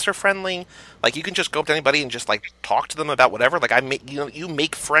special guests are friendly. Like, you can just go up to anybody and just, like, talk to them about whatever. Like, you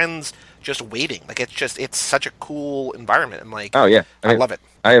make friends just waiting. Like, it's such a cool environment. And, like, oh yeah, I love it.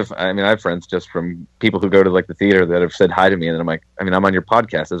 I have friends just from people who go to, like, the theater that have said hi to me, and I'm like, I mean, I'm on your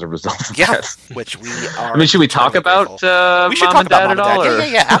podcast as a result of that. Which we are. I mean, should we talk about we should Mom talk and Dad about at all?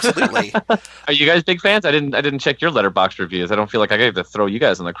 Yeah, absolutely. Are you guys big fans? I didn't check your Letterboxd reviews. I don't feel like I got to throw you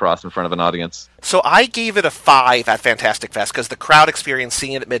guys on the cross in front of an audience. So I gave it a 5 at Fantastic Fest because the crowd experience,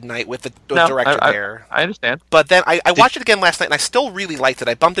 seeing it at midnight with the director there. I understand. But then I watched it again last night, and I still really liked it.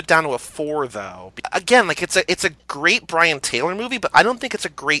 I bumped it down to a 4, though. Again, like, it's a great Brian Taylor movie, but I don't think it's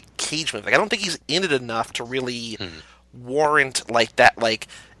a great Cage movie. Like, I don't think he's in it enough to really warrant, like, that, like,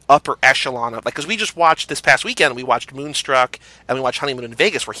 upper echelon of, like, because we just watched this past weekend, we watched Moonstruck and we watched Honeymoon in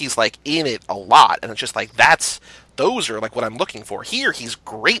Vegas, where he's, like, in it a lot, and it's just like, those are, like, what I'm looking for. Here, he's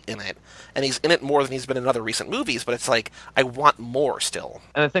great in it, and he's in it more than he's been in other recent movies, but it's like, I want more still.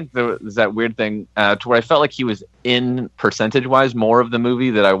 And I think there's that weird thing to where I felt like he was in, percentage-wise, more of the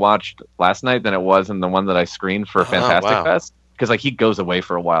movie that I watched last night than it was in the one that I screened for Fantastic Fest. Because, like, he goes away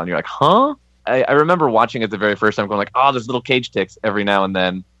for a while, and you're like, huh? I remember watching it the very first time, going like, oh, there's little Cage ticks every now and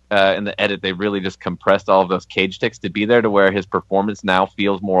then. In the edit, they really just compressed all of those Cage ticks to be there to where his performance now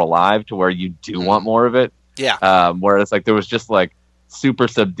feels more alive, to where you do want more of it. Yeah. Whereas, like, there was just, like, super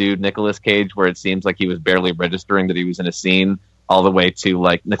subdued Nicolas Cage, where it seems like he was barely registering that he was in a scene, all the way to,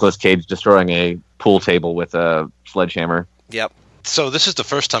 like, Nicolas Cage destroying a pool table with a sledgehammer. Yep. So this is the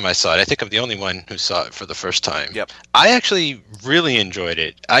first time I saw it. I think I'm the only one who saw it for the first time. Yep. I actually really enjoyed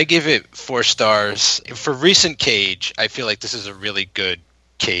it. I give it 4 stars. For recent Cage, I feel like this is a really good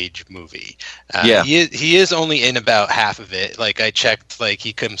Cage movie. He is only in about half of it. Like, I checked, like,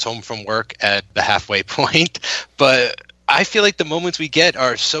 he comes home from work at the halfway point, but I feel like the moments we get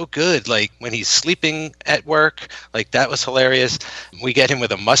are so good. Like when he's sleeping at work, like that was hilarious. We get him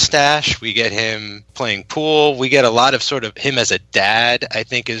with a mustache. We get him playing pool. We get a lot of sort of him as a dad, I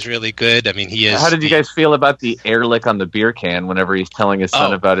think is really good. I mean, he is. How did you guys feel about the air lick on the beer can whenever he's telling his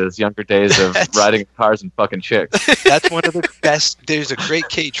son about his younger days of riding cars and fucking chicks? That's one of the best. There's a great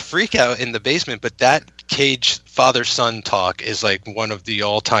Cage freak out in the basement, but that Cage father-son talk is like one of the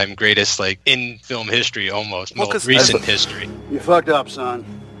all-time greatest, like in film history, almost most recent history. You fucked up, son.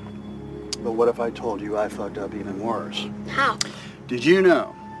 But what if I told you I fucked up even worse? How? Did you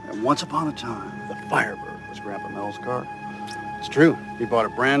know that once upon a time, the Firebird was Grandpa Mel's car? It's true. He bought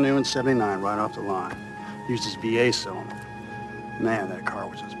it brand new in '79 right off the line. Used his VA cylinder. Man, that car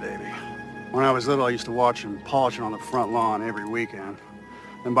was his baby. When I was little, I used to watch him polishing on the front lawn every weekend.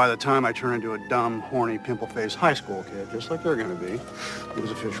 And by the time I turned into a dumb, horny, pimple-faced high school kid, just like they're going to be, it was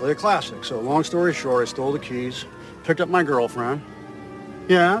officially a classic. So long story short, I stole the keys, picked up my girlfriend.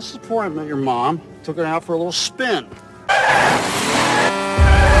 Yeah, this is before I met your mom. Took her out for a little spin.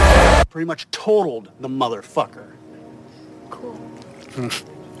 Pretty much totaled the motherfucker. Cool.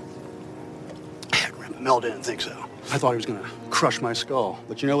 Grandpa Mel didn't think so. I thought he was going to crush my skull.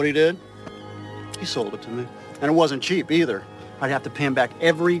 But you know what he did? He sold it to me. And it wasn't cheap either. I'd have to pay him back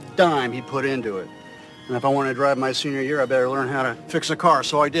every dime he put into it. And if I wanted to drive my senior year, I better learn how to fix a car.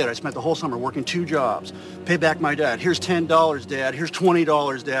 So I did. I spent the whole summer working 2 jobs. Paid back my dad. Here's $10, Dad. Here's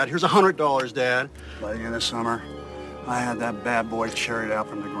 $20, Dad. Here's $100, Dad. By the end of the summer, I had that bad boy cherried out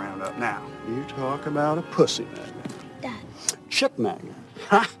from the ground up. Now, you talk about a pussy magnet. Dad. Chick magnet.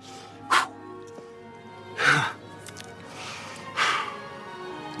 Huh?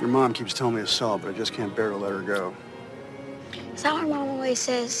 Your mom keeps telling me to sell it, but I just can't bear to let her go. Is that what Mom always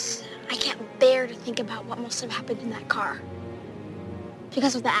says? I can't bear to think about what must have happened in that car.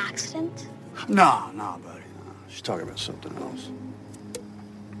 Because of the accident? No, buddy. No. She's talking about something else.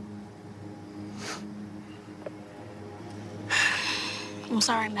 I'm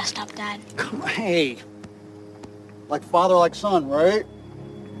sorry I messed up, Dad. Come on, hey. Like father, like son, right?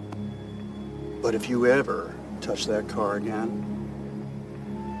 But if you ever touch that car again,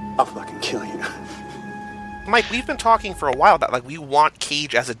 I'll fucking kill you. Mike, we've been talking for a while about, like, we want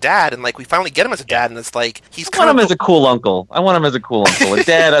Cage as a dad, and, like, we finally get him as a dad, and it's like, he's I want him as a cool uncle. A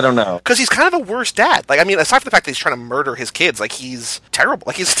dad, I don't know. Because he's kind of the worst dad. Like, I mean, aside from the fact that he's trying to murder his kids, like, he's terrible.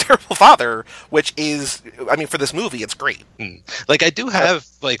 Like, he's a terrible father, which is, I mean, for this movie, it's great. Like, I do have,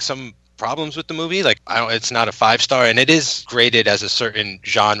 like, some problems with the movie. Like, it's not a 5-star, and it is graded as a certain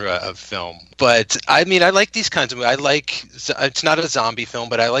genre of film. But I mean, I like these kinds of movies. It's not a zombie film,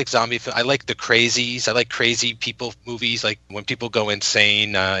 but I like zombie film. I like the crazies. I like crazy people movies, like when people go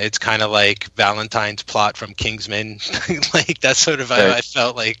insane. It's kind of like Valentine's plot from Kingsman. Like that's sort of, I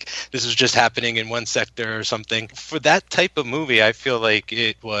felt like this was just happening in one sector or something. For that type of movie, I feel like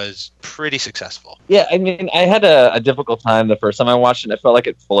it was pretty successful. Yeah, I mean, I had a difficult time the first time I watched it. I felt like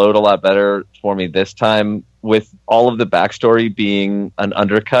it flowed a lot better for me this time, with all of the backstory being an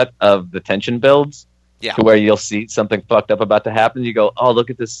undercut of the tension builds. Yeah. To where you'll see something fucked up about to happen. You go, oh,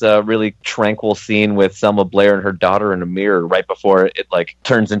 look at this really tranquil scene with Selma Blair and her daughter in a mirror right before it like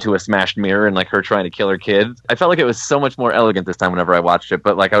turns into a smashed mirror and like her trying to kill her kids. I felt like it was so much more elegant this time whenever I watched it,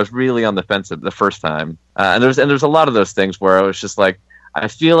 but like I was really on the fence the first time. And there's a lot of those things where I was just like, I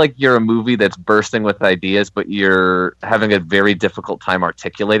feel like you're a movie that's bursting with ideas, but you're having a very difficult time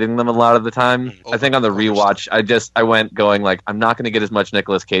articulating them a lot of the time. I think on the rewatch, I went going like, I'm not going to get as much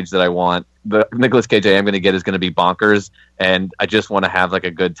Nicolas Cage that I want. The Nicolas Cage I am going to get is going to be bonkers, and I just want to have like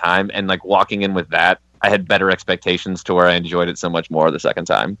a good time. And like walking in with that, I had better expectations to where I enjoyed it so much more the second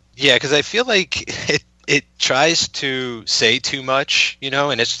time. Yeah, because I feel like it tries to say too much, you know,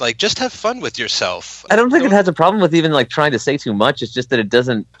 and it's like, just have fun with yourself. I don't think it has a problem with even like trying to say too much. It's just that it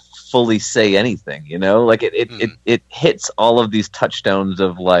doesn't fully say anything, you know, like it hits all of these touchstones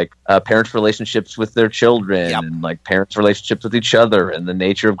of like parents' relationships with their children and like parents' relationships with each other and the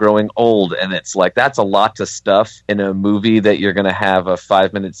nature of growing old. And it's like, that's a lot to stuff in a movie that you're going to have a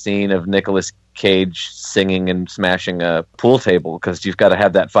 5-minute scene of Nicolas Cage singing and smashing a pool table, because you've got to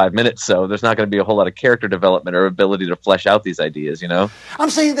have that 5 minutes. So there's not going to be a whole lot of character development or ability to flesh out these ideas, you know? I'm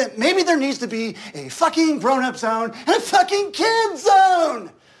saying that maybe there needs to be a fucking grown-up zone and a fucking kid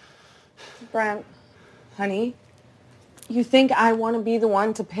zone! Brent, honey, you think I want to be the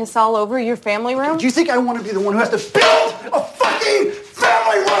one to piss all over your family room? Do you think I want to be the one who has to build a fucking fucking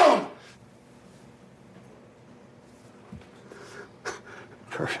family room!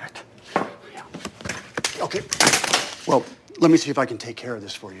 Perfect. Yeah. Okay. Well, let me see if I can take care of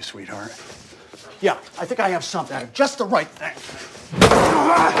this for you, sweetheart. Yeah, I think I have something. Just the right thing.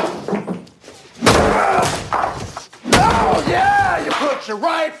 Oh, yeah! You put your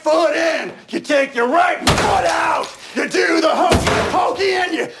right foot in. You take your right foot out. You do the hokey pokey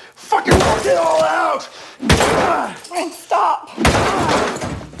and you fucking work it all out. Frank, stop.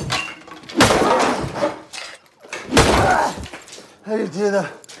 How you do the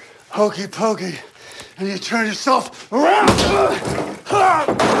hokey pokey and you turn yourself around.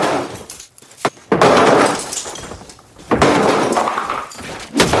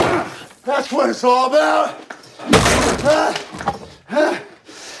 That's what it's all about.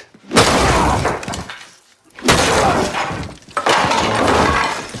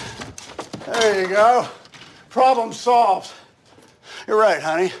 There you go. Problem solved. You're right,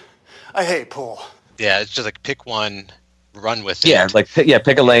 honey. I hate pool. Yeah, it's just like pick one, run with it. Yeah,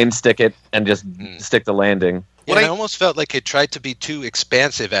 pick a lane, stick it, and just stick the landing. Yeah, I almost felt like it tried to be too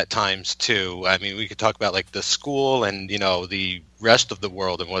expansive at times too. I mean, we could talk about like the school and the rest of the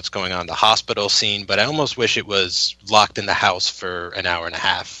world and what's going on, the hospital scene, but I almost wish it was locked in the house for an hour and a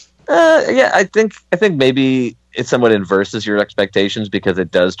half. Yeah, I think maybe it somewhat inverses your expectations because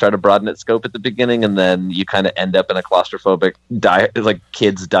it does try to broaden its scope at the beginning, and then you kind of end up in a claustrophobic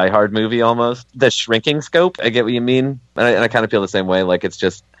kids Die Hard movie almost. The shrinking scope, I get what you mean, and I kind of feel the same way. Like it's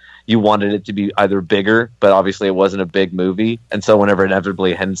just you wanted it to be either bigger, but obviously it wasn't a big movie, and so whenever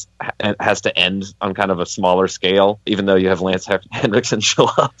inevitably has to end on kind of a smaller scale, even though you have Lance Henriksen show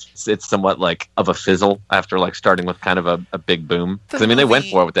up, it's somewhat like of a fizzle after like starting with kind of a big boom. Because I mean, they went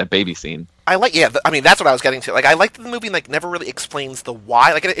for it with that baby scene. That's what I was getting to. Like, I like that the movie never really explains the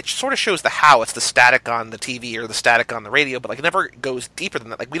why. Like, it sort of shows the how. It's the static on the TV or the static on the radio, but it never goes deeper than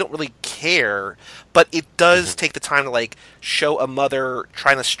that. Like, we don't really care, but it does take the time to show a mother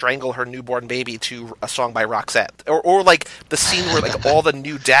trying to strangle her newborn baby to a song by Roxette, or the scene where all the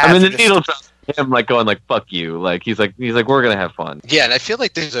new dads. I mean, the needle drops him going "fuck you." Like he's like we're gonna have fun. Yeah, and I feel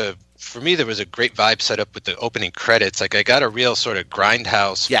like for me, there was a great vibe set up with the opening credits. Like, I got a real sort of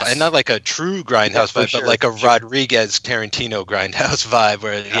Grindhouse, and not like a true Grindhouse vibe, but like a Rodriguez Tarantino Grindhouse vibe,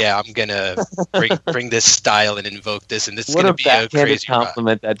 where I'm gonna bring this style and invoke this, and this is gonna be a crazy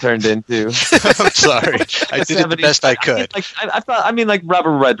compliment that turned into. I'm sorry, I did it the best I could. I mean, like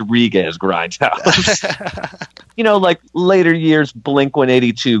Robert Rodriguez Grindhouse. Like later years Blink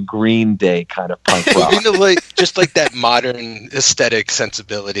 182, Green Day kind of punk rock. Just like that modern aesthetic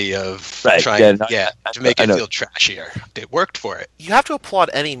sensibility of trying to make it feel trashier. It worked for it. You have to applaud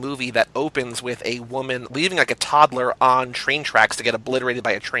any movie that opens with a woman leaving a toddler on train tracks to get obliterated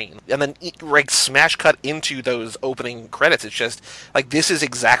by a train, and then smash cut into those opening credits. It's just this is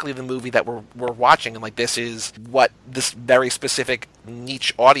exactly the movie that we're watching, and this is what this very specific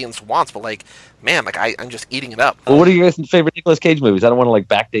niche audience wants. But man, I'm just eating it up. Well, what are your guys' favorite Nicolas Cage movies? I don't want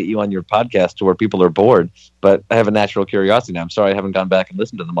to backdate you on your podcast to where people are bored, but I have a natural curiosity now. I'm sorry I haven't gone back and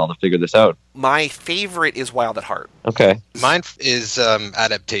listened to them all to figure this out. My favorite is Wild at Heart. Okay. Mine is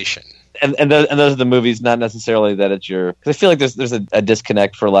Adaptation. And those are the movies, not necessarily that it's your... Because I feel like there's a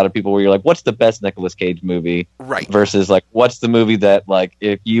disconnect for a lot of people where you're like, what's the best Nicolas Cage movie? Right. Versus, what's the movie that,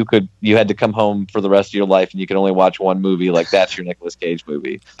 if you had to come home for the rest of your life and you could only watch one movie, that's your Nicolas Cage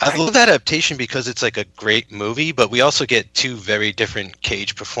movie. I love Adaptation because it's, a great movie, but we also get two very different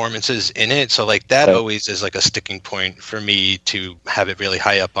Cage performances in it, so, that always is, a sticking point for me to have it really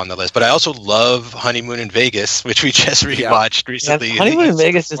high up on the list. But I also love Honeymoon in Vegas, which we just rewatched recently. Yeah, Honeymoon in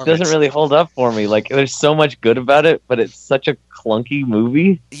Vegas just doesn't really hold up for me. There's so much good about it, but it's such a clunky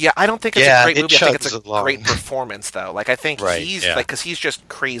movie. Yeah, I don't think it's a great movie. I think it's a great performance, though. I think he's because he's just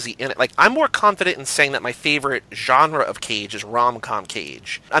crazy in it. I'm more confident in saying that my favorite genre of Cage is rom-com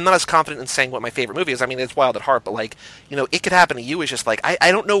Cage. I'm not as confident in saying what my favorite movie is. I mean, it's Wild at Heart, but It Could Happen to You is just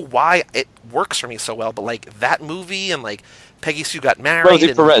I don't know why it works for me so well, but that movie and Peggy Sue Got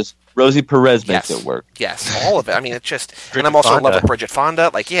Married. Rosie Perez makes it work. Yes, all of it. I mean, it's just... and I'm also in love with Bridget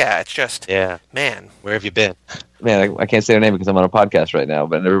Fonda. It's just... Yeah. Man. Where have you been? Man, I can't say her name because I'm on a podcast right now,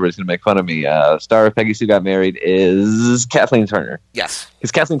 but everybody's going to make fun of me. Star of Peggy Sue Got Married is Kathleen Turner. Yes.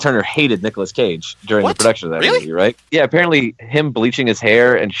 Because Kathleen Turner hated Nicolas Cage during the production of that movie, right? Yeah, apparently him bleaching his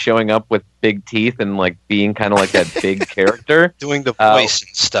hair and showing up with big teeth and being kind of like that big character. Doing the voice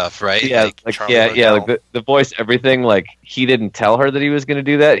and stuff, right? Yeah, the voice, everything. He didn't tell her that he was going to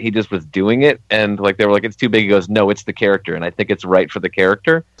do that. He just was doing it. And they were it's too big. He goes, no, it's the character. And I think it's right for the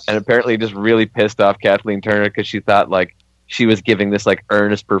character. And apparently he just really pissed off Kathleen Turner because she thought she was giving this like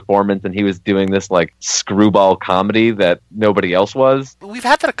earnest performance and he was doing this like screwball comedy that nobody else was. We've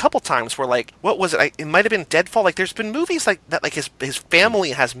had that a couple times where, like, what was it? It might have been Deadfall. Like, there's been movies like that, like his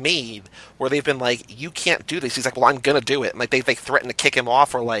family has made where they've been like, you can't do this. He's like, well, I'm gonna do it. And like they threaten to kick him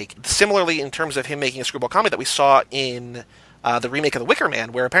off, or like similarly in terms of him making a screwball comedy that we saw in the remake of The Wicker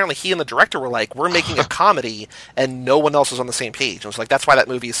Man, where apparently he and the director were like, we're making a comedy, and no one else was on the same page. And it's like, that's why that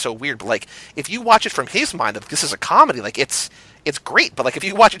movie is so weird. But like, if you watch it from his mind, that this is a comedy, like it's great. But like, if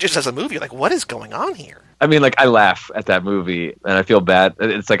you watch it just as a movie, you're like, what is going on here? I mean, like, I laugh at that movie, and I feel bad.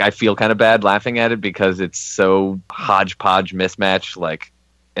 It's like, I feel kind of bad laughing at it because it's so hodgepodge mismatch, like,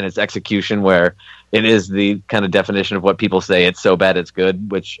 in its execution, where it is the kind of definition of what people say, it's so bad it's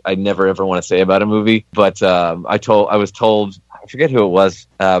good, which I never ever want to say about a movie. But I was told, I forget who it was,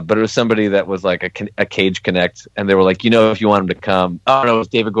 but it was somebody that was like a Cage Connect, and they were like, if you want him to come. Oh no, it was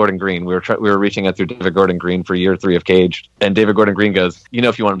David Gordon Green. We were reaching out through David Gordon Green for year 3 of Cage, and David Gordon Green goes,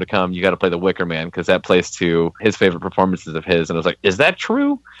 if you want him to come, you got to play The Wicker Man, because that plays to his favorite performances of his. And I was like, is that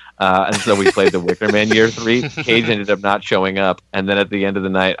true? And so we played The Wicker Man year 3. Cage ended up not showing up, and then at the end of the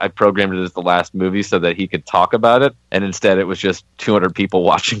night, I programmed it as the last movie so that he could talk about it, and instead it was just 200 people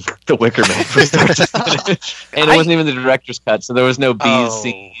watching The Wicker Man from start to finish. And it wasn't even the director's cut, so there was no bees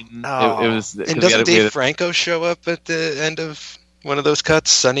scene. It was. And doesn't Dave Franco show up at the end of one of those cuts?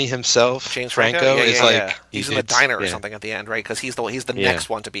 Sonny himself, James Franco, yeah, is yeah, like yeah. He's in the diner or something at the end, right? Because he's the next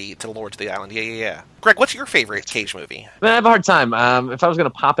one to lord to the island. Yeah. Greg, what's your favorite Cage movie? I have a hard time. If I was going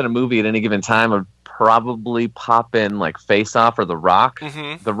to pop in a movie at any given time, I'd probably pop in like Face Off or The Rock.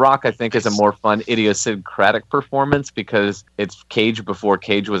 Mm-hmm. The Rock, I think, is a more fun, idiosyncratic performance because it's Cage before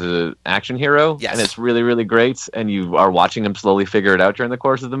Cage was an action hero, yes. And it's really, really great. And you are watching him slowly figure it out during the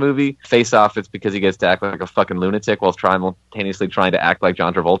course of the movie. Face Off, it's because he gets to act like a fucking lunatic while simultaneously trying to act like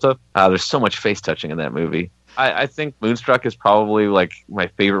John Travolta. There's so much face touching in that movie. I think Moonstruck is probably like my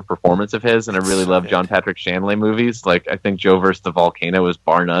favorite performance of his, and I really love John Patrick Shanley movies. Like, I think Joe vs. the Volcano is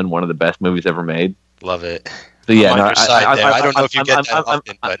bar none one of the best movies ever made. Love it. So yeah, I don't know if you get that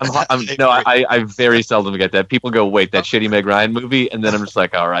often, but I very seldom get that. People go, "Wait, that shitty Meg Ryan movie," and then I'm just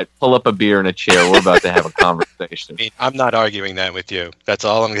like, "All right, pull up a beer and a chair. We're about to have a conversation." I mean, I'm not arguing that with you. That's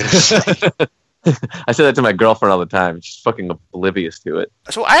all I'm going to say. I say that to my girlfriend all the time. She's fucking oblivious to it.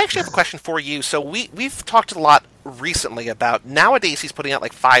 So I actually have a question for you. So we've talked a lot recently about nowadays he's putting out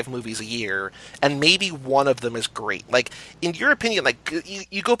like 5 movies a year, and maybe one of them is great. Like, in your opinion, like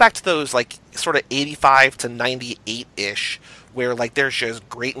you go back to those like sort of 85 to 98-ish, where like there's just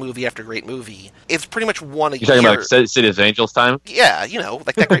great movie after great movie. It's pretty much one a year. You're talking about City of Angels time? Yeah,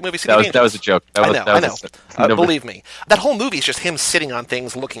 like that great movie City of Angels. That was a joke. I know. Believe me. That whole movie is just him sitting on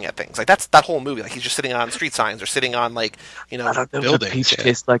things, looking at things. Like, that's that whole movie. Like, he's just sitting on street signs or sitting on, like, I don't know buildings. what peach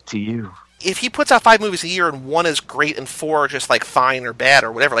tastes like to you. If he puts out 5 movies a year and one is great and 4 are just like fine or bad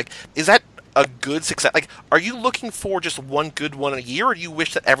or whatever, like, is that a good success? Like, are you looking for just one good one a year, or do you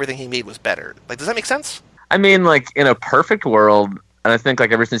wish that everything he made was better? Like, does that make sense? I mean, like, in a perfect world, and I think,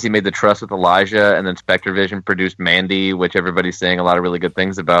 like, ever since he made The Trust with Elijah and then Spectre Vision produced Mandy, which everybody's saying a lot of really good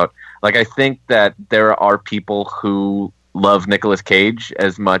things about, like, I think that there are people who love Nicolas Cage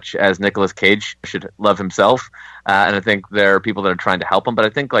as much as Nicolas Cage should love himself. And I think there are people that are trying to help him, but I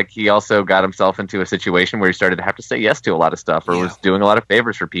think, like, he also got himself into a situation where he started to have to say yes to a lot of stuff, or was doing a lot of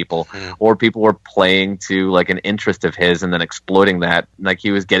favors for people, or people were playing to, like, an interest of his and then exploiting that. Like,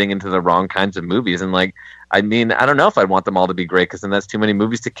 he was getting into the wrong kinds of movies, and, like, I mean, I don't know if I'd want them all to be great, because then that's too many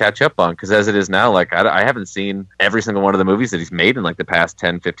movies to catch up on. Because as it is now, like, I haven't seen every single one of the movies that he's made in, like, the past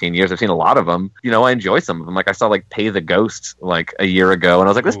 10, 15 years. I've seen a lot of them. I enjoy some of them. Like, I saw, like, Pay the Ghost, like, a year ago, and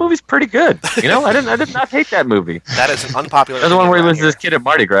I was like, this movie's pretty good. I did not hate that movie. That is an unpopular. That's the one where he was this kid at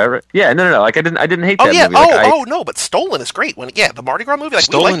Mardi Gras, right? Yeah, no. Like, I didn't hate that movie. Like, no, but Stolen is great. The Mardi Gras movie, like,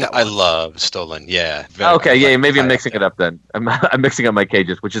 Stolen, we like that one. I love Stolen. Yeah. Maybe I'm mixing it up then. I'm mixing up my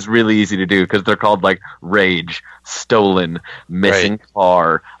cages, which is really easy to do because they're called, like, Rage, Stolen, Missing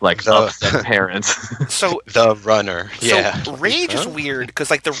Car, like, Upset Parents. So The Runner. Yeah. So Rage is weird because,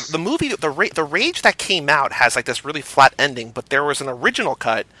 like, the movie, the Rage that came out has, like, this really flat ending, but there was an original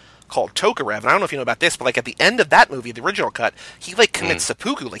cut called Tokarev, and I don't know if you know about this, but, like, at the end of that movie, the original cut, he, like, commits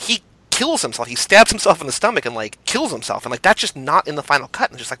seppuku. Like, he kills himself. He stabs himself in the stomach and, like, kills himself, and, like, that's just not in the final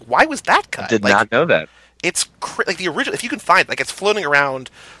cut. And just like, why was that cut? Did not know that. It's like the original. If you can find, like, it's floating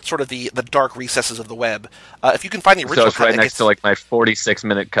around sort of the dark recesses of the web. If you can find the original, so it's right next to, like, my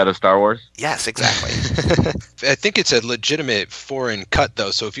 46-minute cut of Star Wars. Yes, exactly. I think it's a legitimate foreign cut,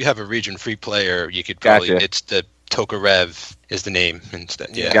 though. So if you have a region-free player, you could probably it's the Tokarev is the name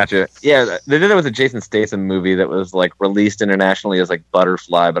instead. Yeah. Gotcha. Yeah, they did it with a Jason Statham movie that was, like, released internationally as, like,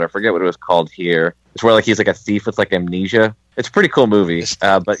 Butterfly, but I forget what it was called here. It's where, like, he's like a thief with, like, amnesia. It's a pretty cool movie.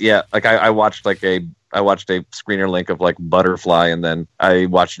 But yeah, like I watched a screener link of like Butterfly, and then I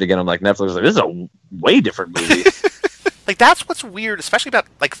watched it again on like Netflix. I was like, this is a way different movie. Like that's what's weird, especially about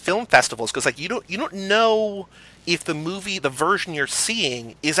like film festivals, because like you don't know if the movie, the version you're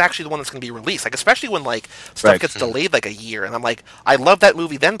seeing, is actually the one that's going to be released. Like, especially when, like, stuff gets delayed, like, a year. And I'm like, I love that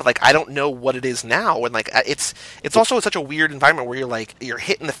movie then, but, like, I don't know what it is now. And, like, it's also such a weird environment where you're, like, you're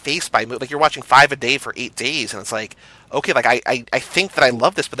hit in the face by, like, you're watching 5 a day for 8 days. And it's like, okay, like, I think that I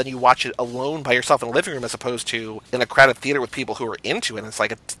love this, but then you watch it alone by yourself in a living room as opposed to in a crowded theater with people who are into it. And it's,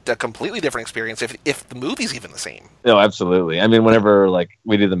 like, a completely different experience if the movie's even the same. No, absolutely. I mean, whenever, like,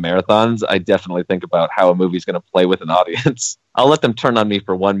 we do the marathons, I definitely think about how a movie's going to play with an audience. I'll let them turn on me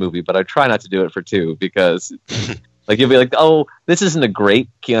for one movie, but I try not to do it for two, because like you'll be like, oh, this isn't a great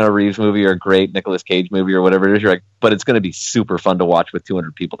Keanu Reeves movie or a great Nicolas Cage movie or whatever it is. You're like, but it's going to be super fun to watch with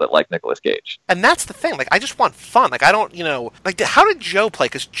 200 people that like Nicolas Cage. And that's the thing. Like, I just want fun. Like, I don't, like, how did Joe play?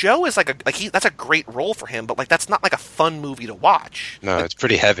 Because Joe is that's a great role for him, but like that's not like a fun movie to watch. No, it's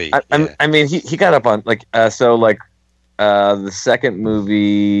pretty heavy. I mean, he got up on like the second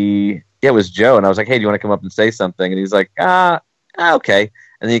movie. Yeah, it was Joe, and I was like, hey, do you want to come up and say something? And he's like, okay.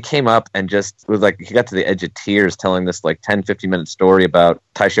 And then he came up and just was like, he got to the edge of tears telling this like 10, 15-minute story about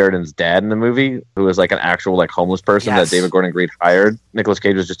Ty Sheridan's dad in the movie, who was like an actual like homeless person that David Gordon Green hired. Nicolas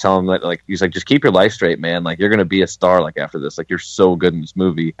Cage was just telling him that, like, he's like, just keep your life straight, man. Like, you're going to be a star like after this. Like, you're so good in this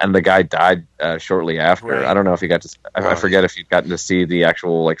movie. And the guy died shortly after. Right. I don't know if he got to, I forget if he'd gotten to see the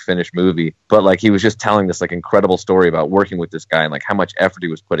actual like finished movie, but like he was just telling this like incredible story about working with this guy and like how much effort he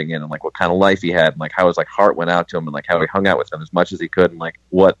was putting in and like what kind of life he had and like how his like heart went out to him and like how he hung out with him as much as he could and like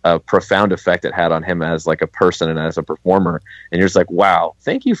what a profound effect it had on him as like a person and as a performer. And you're just like, wow,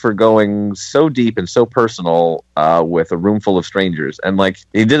 thank you for going so deep and so personal with a room full of strangers. And like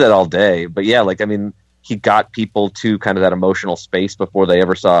he did that all day. But yeah, like I mean, he got people to kind of that emotional space before they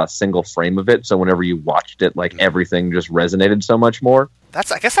ever saw a single frame of it. So whenever you watched it, like everything just resonated so much more.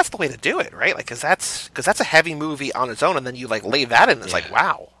 I guess that's the way to do it, right? Like, because that's a heavy movie on its own, and then you like lay that in. And it's like,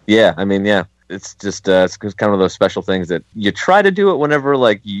 wow. Yeah, I mean, yeah. It's just it's kind of those special things that you try to do it whenever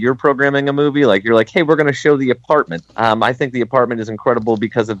like you're programming a movie. Like you're like, hey, we're going to show The Apartment. I think The Apartment is incredible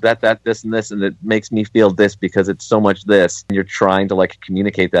because of that, this, and this, and it makes me feel this because it's so much this. And you're trying to like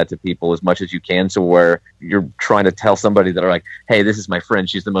communicate that to people as much as you can. So where you're trying to tell somebody that are like, hey, this is my friend.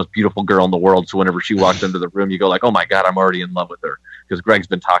 She's the most beautiful girl in the world. So whenever she walks into the room, you go like, oh my God, I'm already in love with her. Because Greg's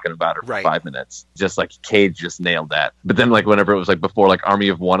been talking about her for 5 minutes. Just like Cage just nailed that. But then like whenever it was like before like Army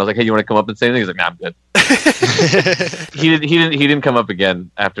of One, I was like, hey, you want to come up and say anything? He's like, nah, I'm good. He didn't come up again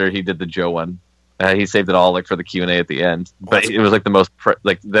after he did the Joe one. He saved it all like for the Q&A at the end. But it was like the most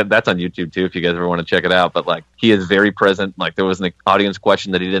that's on YouTube too if you guys ever want to check it out. But like he is very present. Like there was an audience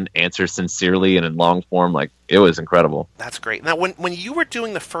question that he didn't answer sincerely and in long form. Like it was incredible. That's great. Now when you were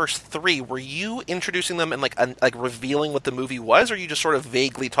doing the first 3, were you introducing them and like revealing what the movie was, or are you just sort of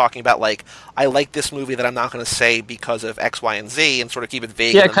vaguely talking about like, I like this movie that I'm not going to say because of X, Y, and Z, and sort of keep it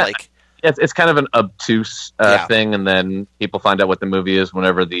vague? Yeah, and then, like. It's kind of an obtuse thing, and then people find out what the movie is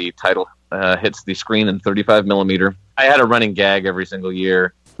whenever the title hits the screen in 35 millimeter. I had a running gag every single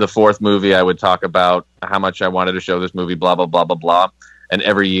year. The 4th movie, I would talk about how much I wanted to show this movie, blah, blah, blah, blah, blah. And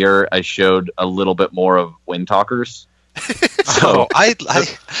every year, I showed a little bit more of Wind Talkers. So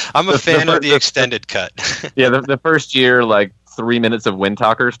I'm a fan of the extended cut. Yeah, the first year, like, 3 minutes of Wind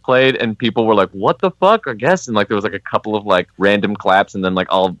Talkers played, and people were like, what the fuck, I guess? And like there was like a couple of like random claps, and then like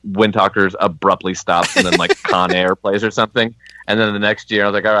all Wind Talkers abruptly stops, and then like Con Air plays or something. And then the next year I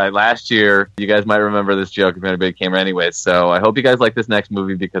was like, all right, last year you guys might remember this joke if anybody came anyway, so I hope you guys like this next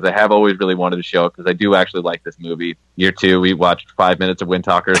movie because I have always really wanted to show it because I do actually like this movie. Year 2 we watched 5 minutes of Wind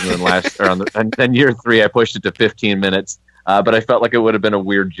Talkers, and then and then year 3 I pushed it to 15 minutes. But I felt like it would have been a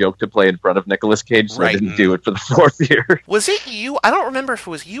weird joke to play in front of Nicolas Cage, so I didn't do it for the 4th year. Was it you? I don't remember if it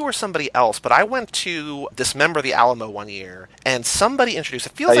was you or somebody else, but I went to Dismember the Alamo one year, and somebody introduced,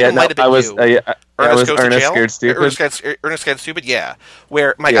 it feels like it might have been you. Ernest Scared Stupid? Ernest Scared Stupid, yeah.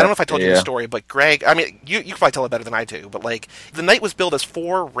 Where, Mike, I don't know if I told you the story, but Greg, I mean, you can probably tell it better than I do, but like, the night was billed as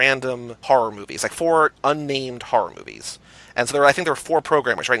 4 random horror movies, like 4 unnamed horror movies. And so I think there were 4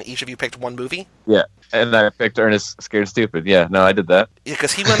 programmers, right? And each of you picked one movie? Yeah. And I picked Ernest Scared Stupid. Yeah, no, I did that. Yeah,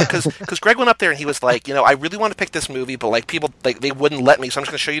 because Greg went up there and he was like, I really want to pick this movie, but like people, like they wouldn't let me, so I'm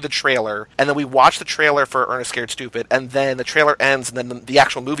just going to show you the trailer. And then we watched the trailer for Ernest Scared Stupid, and then the trailer ends, and then the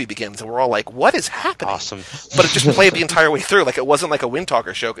actual movie begins, and we're all like, what is happening? Awesome. But it just played the entire way through. Like it wasn't like a Wind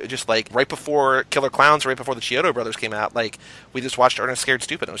Talker show. It just like right before Killer Clowns, right before the Chiodo Brothers came out, like we just watched Ernest Scared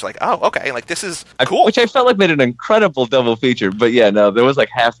Stupid, and it was like, oh, okay, like this is cool. Which I felt like made an incredible double feature. But yeah, no, there was like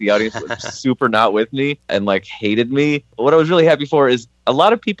half the audience was super not with me and like hated me. What I was really happy for is a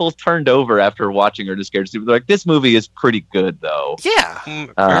lot of people turned over after watching Ernest Scared Stupid. They're like, this movie is pretty good, though. Yeah.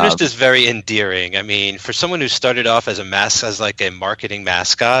 Ernest is very endearing. I mean, for someone who started off as like a marketing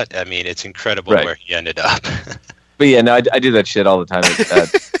mascot, I mean, it's incredible where he ended up. But yeah, no, I do that shit all the time at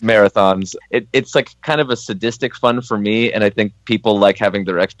marathons. It's like kind of a sadistic fun for me, and I think people like having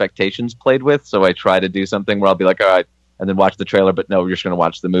their expectations played with, so I try to do something where I'll be like, all right, and then watch the trailer, but no, you're just going to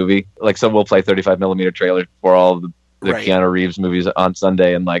watch the movie. Like, so we'll play 35mm trailers for all of the Keanu Reeves movies on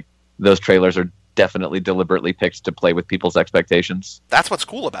Sunday, and like those trailers are definitely deliberately picked to play with people's expectations. That's what's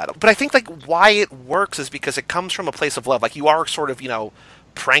cool about it. But I think like why it works is because it comes from a place of love. Like you are sort of,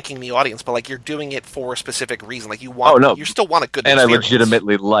 pranking the audience, but like you're doing it for a specific reason. Like you want, you still want a good experience. And I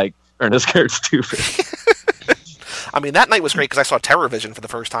legitimately like Ernest Scared Stupid. I mean, that night was great because I saw Terror Vision for the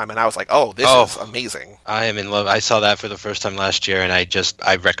first time, and I was like, "Oh, this is amazing." I am in love. I saw that for the first time last year, and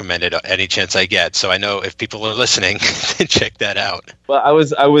I recommend it any chance I get. So I know if people are listening, check that out. Well, I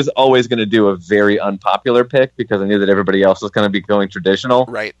was always going to do a very unpopular pick because I knew that everybody else was going to be going traditional.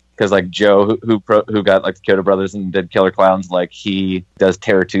 Right. Because like Joe, who got like the Kyoto Brothers and did Killer Clowns, like he does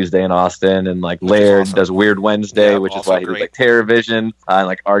Terror Tuesday in Austin, and like Laird does Weird Wednesday, which is why he did like Terror Vision, and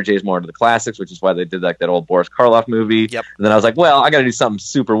like RJ's more into the classics, which is why they did like that old Boris Karloff movie. Yep. And then I was like, well, I got to do something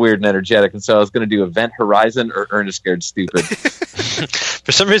super weird and energetic, and so I was going to do Event Horizon or Ernest Scared Stupid.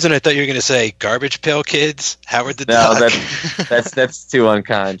 For some reason, I thought you were going to say Garbage Pail Kids, Howard the Duck. No, that's too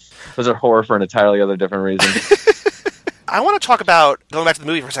unkind. Those are horror for an entirely other different reason. I want to talk about, going back to the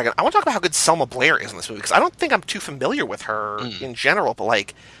movie for a second, I want to talk about how good Selma Blair is in this movie, because I don't think I'm too familiar with her in general, but,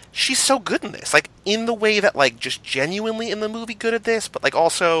 like, she's so good in this. Like, in the way that, like, just genuinely in the movie good at this, but, like,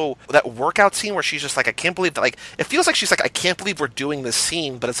 also that workout scene where she's just like, I can't believe that, like, it feels like she's like, I can't believe we're doing this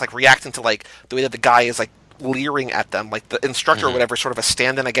scene, but it's, like, reacting to, like, the way that the guy is, like, leering at them. Like, the instructor or whatever, sort of a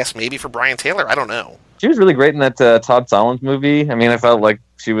stand-in, I guess, maybe for Brian Taylor. I don't know. She was really great in that Todd Solondz movie. I mean, I felt like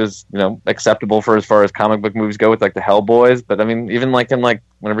she was, acceptable for as far as comic book movies go with like the Hellboys. But I mean, even like in like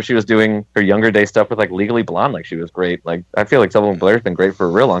whenever she was doing her younger day stuff with like Legally Blonde, like she was great. Like I feel like Selma Blair's been great for a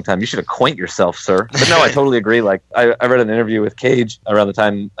real long time. You should acquaint yourself, sir. But no, I totally agree. Like I read an interview with Cage around the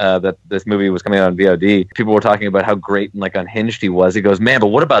time that this movie was coming out on VOD. People were talking about how great and like unhinged he was. He goes, man, but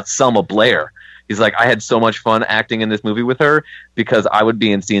what about Selma Blair? He's like, I had so much fun acting in this movie with her because I would be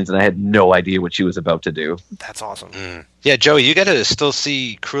in scenes and I had no idea what she was about to do. That's awesome. Yeah, Joey, you got to still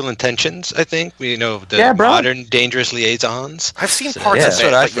see Cruel Intentions, I think. The modern Dangerous Liaisons. I've seen parts of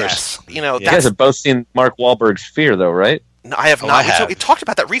it, but yes. You guys have both seen Mark Wahlberg's Fear, though, right? No, I have not. We talked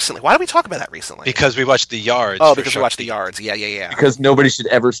about that recently. Why did we talk about that recently? Because we watched The Yards. Oh, because we watched The Yards. Yeah. Because nobody should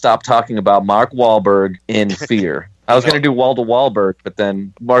ever stop talking about Mark Wahlberg in Fear. I was going to do Waldo Wahlberg, but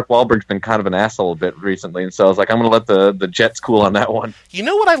then Mark Wahlberg's been kind of an asshole a bit recently, and so I was like, I'm going to let the Jets cool on that one. You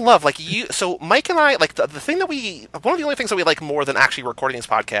know what I love? Like so Mike and I, like the thing that one of the only things that we like more than actually recording these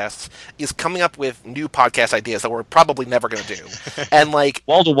podcasts is coming up with new podcast ideas that we're probably never going to do. And like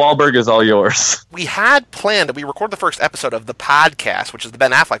Waldo Wahlberg is all yours. We had planned that we record the first episode of the podcast, which is the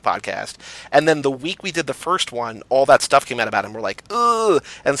Ben Affleck podcast, and then the week we did the first one, all that stuff came out about him. We're like, ugh,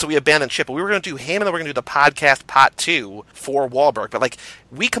 and so we abandoned ship. But we were going to do him, and then we're going to do the podcast Pot 2 for Wahlberg. But like,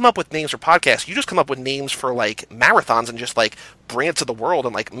 we come up with names for podcasts. You just come up with names for like marathons and just like bring it to the world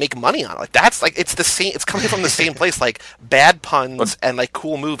and like make money on it. Like that's like it's the same. It's coming from the same place. Like bad puns and like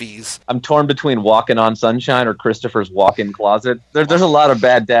cool movies. I'm torn between Walking on Sunshine or Christopher's Walk-in Closet. There's a lot of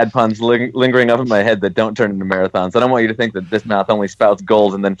bad dad puns lingering up in my head that don't turn into marathons. I don't want you to think that this mouth only spouts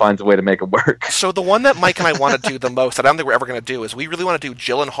gold and then finds a way to make it work. So the one that Mike and I want to do the most, that I don't think we're ever going to do, is we really want to do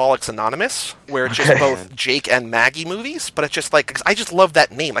Gyllenhaalic's Anonymous, where it's just both Jake and Maggie movies, but it's just like, I just love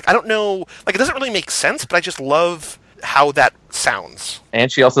that name. Like, I don't know, like, it doesn't really make sense, but I just love how that sounds.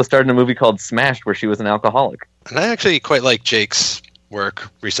 And she also starred in a movie called Smashed, where she was an alcoholic. And I actually quite like Jake's work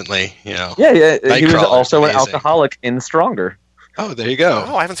recently, Yeah, he was also an alcoholic in Stronger. Oh, there you go.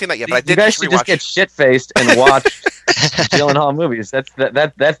 Oh, I haven't seen that yet, but I did. You guys should just get shit-faced and watch Gyllenhaal movies.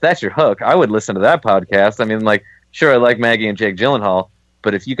 That's your hook. I would listen to that podcast. I mean, like, sure, I like Maggie and Jake Gyllenhaal,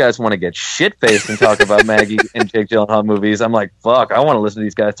 but if you guys want to get shit-faced and talk about Maggie and Jake Gyllenhaal movies, I'm like, fuck, I want to listen to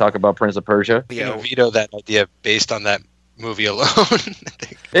these guys talk about Prince of Persia. Yeah, veto that idea based on that movie alone.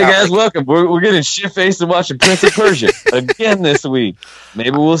 Hey guys, welcome. We're getting shit-faced and watching Prince of Persia again this week.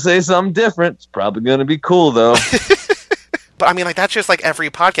 Maybe we'll say something different. It's probably going to be cool, though. But I mean, like, that's just like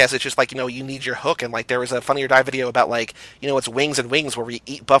every podcast. It's just like, you need your hook. And like, there was a Funny or Die video about like, it's Wings and Wings, where we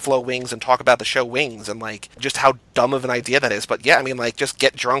eat buffalo wings and talk about the show Wings, and like just how dumb of an idea that is. But yeah, I mean, like, just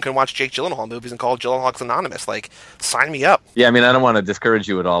get drunk and watch Jake Gyllenhaal movies and call Gyllenhaal's Anonymous. Like, sign me up. Yeah, I mean, I don't want to discourage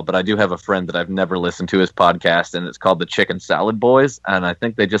you at all, but I do have a friend that I've never listened to his podcast, and it's called the Chicken Salad Boys, and I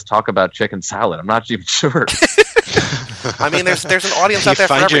think they just talk about chicken salad. I'm not even sure. I mean, there's an audience out there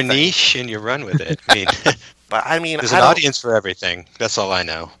for everything. You find your niche and you run with it. I mean, but I mean, there's an audience for everything. That's all I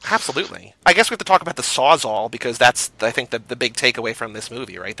know. Absolutely. I guess we have to talk about the Sawzall, because that's, I think, the big takeaway from this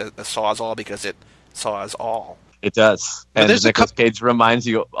movie, right? The Sawzall, because it saws all. It does. And Nicolas Cage reminds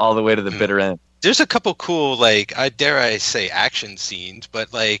you all the way to the bitter end. There's a couple cool, like, dare I say action scenes,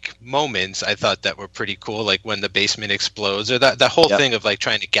 but like moments I thought that were pretty cool, like when the basement explodes, or that whole thing of like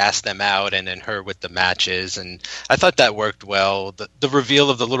trying to gas them out, and then her with the matches, and I thought that worked well. The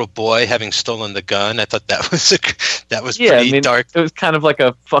reveal of the little boy having stolen the gun, I thought that was pretty dark. It was kind of like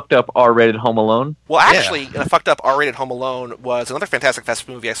a fucked up R-rated Home Alone. Well, actually, a fucked up R-rated Home Alone was another Fantastic Fest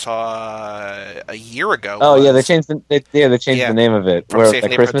movie I saw a year ago. Oh yeah, they changed the name of it. From Safe a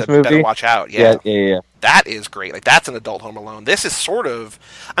Christmas movie. Better Watch Out. Yeah. That is great. Like, that's an adult Home Alone. This is sort of,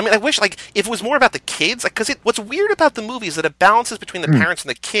 I mean, I wish, like, if it was more about the kids, like, because what's weird about the movie is that it balances between the parents and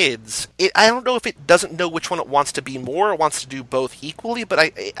the kids. I don't know if it doesn't know which one it wants to be more, or wants to do both equally, but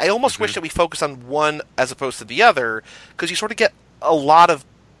I almost wish that we focus on one as opposed to the other, because you sort of get a lot of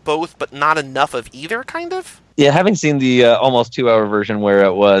both, but not enough of either, kind of. Yeah, having seen the almost 2-hour version where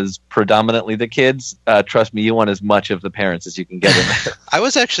it was predominantly the kids, trust me, you want as much of the parents as you can get in there. I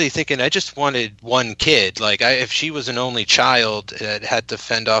was actually thinking I just wanted one kid. Like, if she was an only child that had to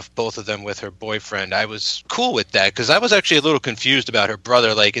fend off both of them with her boyfriend, I was cool with that, because I was actually a little confused about her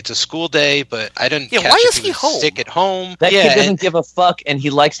brother. Like, it's a school day, but I didn't catch why if is he home? Sick at home. That kid doesn't give a fuck, and he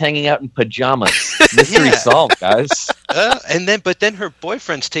likes hanging out in pajamas. Mystery solved, guys. But then her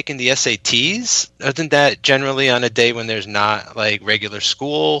boyfriend's taking the SATs. Isn't that generally on a day when there's not like regular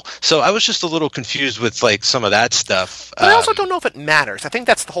school? So I was just a little confused with like some of that stuff. But I also don't know if it matters. I think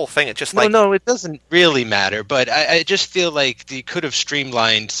that's the whole thing. It just no, it doesn't really matter. But I just feel like they could have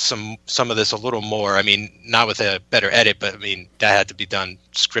streamlined some of this a little more. I mean, not with a better edit, but I mean that had to be done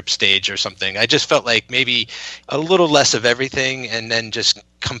script stage or something. I just felt like maybe a little less of everything, and then just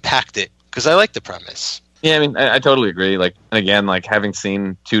compact it, because I like the premise. Yeah, I mean, I totally agree. Like, and again, like having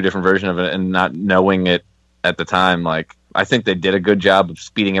seen 2 different versions of it and not knowing it at the time, like, I think they did a good job of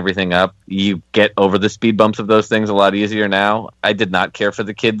speeding everything up. You get over the speed bumps of those things a lot easier now. I did not care for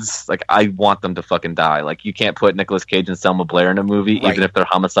the kids. Like, I want them to fucking die. Like, you can't put Nicolas Cage and Selma Blair in a movie, even if they're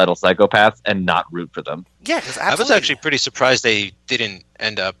homicidal psychopaths, and not root for them. Yeah, absolutely. I was actually pretty surprised they didn't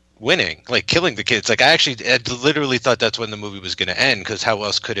end up winning, like killing the kids. Like, I literally thought that's when the movie was going to end, because how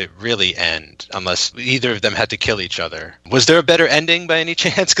else could it really end unless either of them had to kill each other? Was there a better ending by any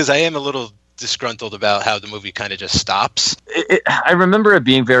chance? Because I am a little disgruntled about how the movie kind of just stops. I remember it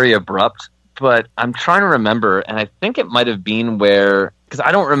being very abrupt, but I'm trying to remember, and I think it might have been where, because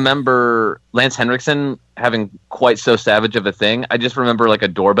I don't remember Lance Henriksen having quite so savage of a thing. I just remember like a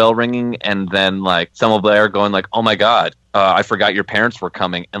doorbell ringing, and then like Selma Blair going like, "Oh my god, I forgot your parents were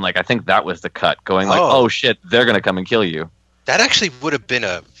coming," and like I think that was the cut, going like, "Oh shit, they're gonna come and kill you." That actually would have been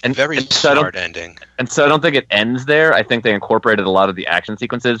a very smart ending. And so I don't think it ends there. I think they incorporated a lot of the action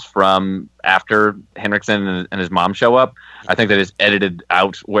sequences from after Henriksen and his mom show up. I think they just edited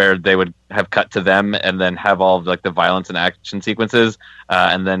out where they would have cut to them and then have all of like the violence and action sequences,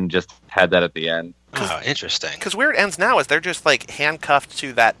 and then just had that at the end. Oh, interesting. Because where it ends now is they're just like handcuffed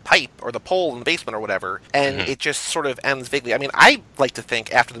to that pipe or the pole in the basement or whatever, and it just sort of ends vaguely. I mean, I like to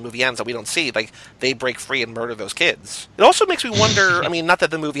think after the movie ends that we don't see, like, they break free and murder those kids. It also makes me wonder, I mean, not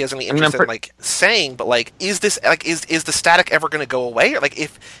that the movie has any interest in like saying, but like, is this like is the static ever going to go away? Or like,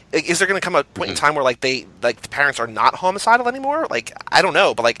 is there going to come a point in time where like the parents are not homicidal anymore? Like, I don't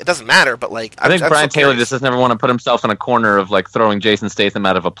know, but like it doesn't matter. But like, I think Brian Taylor just doesn't ever want to put himself in a corner of like throwing Jason Statham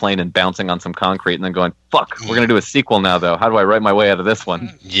out of a plane and bouncing on some concrete and then going, "Fuck, we're gonna do a sequel now, though. How do I write my way out of this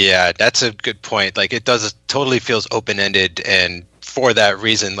one?" Yeah, that's a good point. Like, it totally feels open-ended, and for that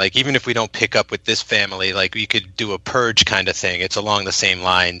reason, like, even if we don't pick up with this family, like, we could do a Purge kind of thing. It's along the same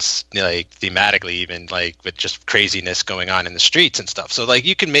lines, like, thematically, even, like, with just craziness going on in the streets and stuff. So, like,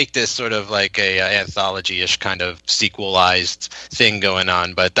 you can make this sort of like a anthology-ish kind of sequelized thing going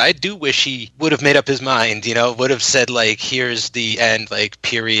on. But I do wish he would have made up his mind, would have said, like, here's the end, like,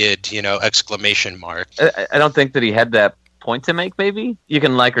 period, exclamation mark. I don't think that he had that point to make, maybe. You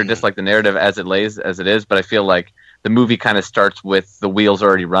can like or dislike the narrative as it is, but I feel like the movie kind of starts with the wheels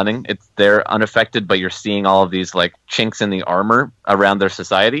already running. They're unaffected, but you're seeing all of these like chinks in the armor around their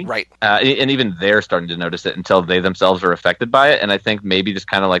society. Right. And even they're starting to notice it until they themselves are affected by it. And I think maybe just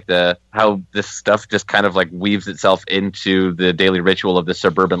kind of like how this stuff just kind of like weaves itself into the daily ritual of the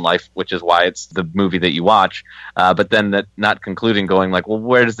suburban life, which is why it's the movie that you watch. But then that not concluding, going like, well,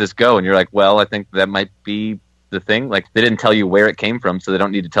 where does this go? And you're like, well, I think that might be the thing. Like, they didn't tell you where it came from, so they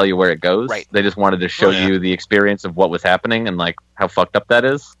don't need to tell you where it goes. Right. They just wanted to show you the experience of what was happening and like how fucked up that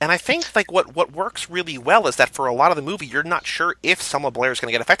is. And I think like what works really well is that for a lot of the movie, you're not sure if Selma Blair is going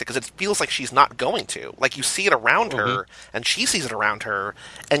to get affected because it feels like she's not going to. Like, you see it around her, and she sees it around her,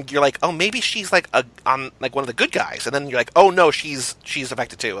 and you're like, oh, maybe she's like on like one of the good guys, and then you're like, oh no, she's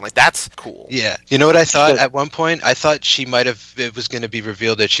affected too, and like that's cool. Yeah, you know what I thought at one point? I thought she might have. It was going to be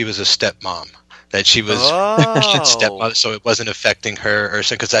revealed that she was a stepmom. That she was stepmother, so it wasn't affecting her, or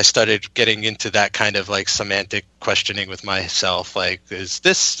because I started getting into that kind of like semantic questioning with myself, like, is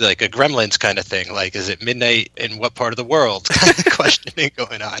this like a Gremlins kind of thing? Like, is it midnight in what part of the world? Questioning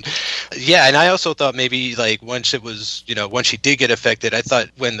going on. Yeah, and I also thought maybe like once she did get affected, I thought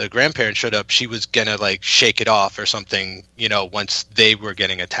when the grandparents showed up, she was gonna like shake it off or something, once they were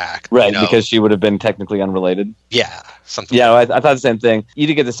getting attacked. Right, because she would have been technically unrelated. Yeah, something. Yeah, I thought the same thing. You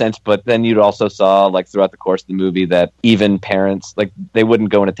did get the sense, but then you'd also saw, like, throughout the course of the movie that even parents, like, they wouldn't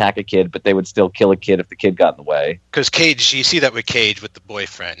go and attack a kid, but they would still kill a kid if the kid got in the way. Because Cage, you see that with Cage, with the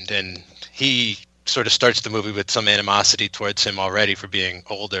boyfriend, and he sort of starts the movie with some animosity towards him already for being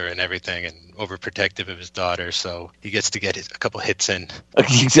older and everything and overprotective of his daughter, so he gets to get a couple hits in.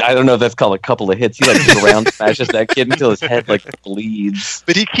 I don't know if that's called a couple of hits. He like around smashes that kid until his head like bleeds.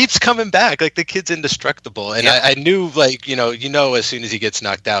 But he keeps coming back. Like, the kid's indestructible. And I knew, like, as soon as he gets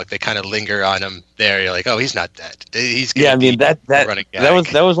knocked out, they kind of linger on him there. You're like, oh, he's not dead. He's that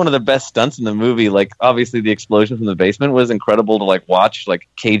was one of the best stunts in the movie. Like, obviously the explosion from the basement was incredible to like watch, like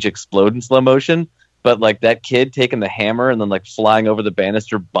Cage explode in slow motion. But like that kid taking the hammer and then like flying over the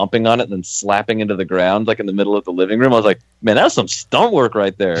banister, bumping on it, and then slapping into the ground like in the middle of the living room. I was like, man, that was some stunt work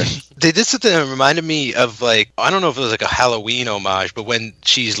right there. This reminded me of, like, I don't know if it was like a Halloween homage, but when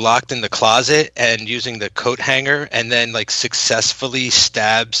she's locked in the closet and using the coat hanger and then like successfully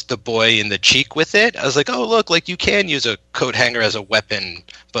stabs the boy in the cheek with it. I was like, oh, look, like you can use a coat hanger as a weapon.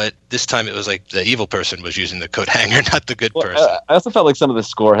 But this time it was like the evil person was using the coat hanger, not the good person. I also felt like some of the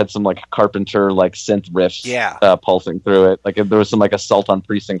score had some like Carpenter like synth riffs pulsing through it. Like there was some like Assault on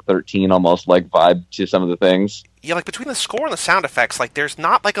Precinct 13 almost like vibe to some of the things. Yeah, like between the score and the sound effects, like there's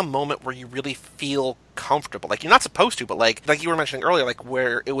not like a moment where you really feel comfortable. Like, you're not supposed to, but like you were mentioning earlier, like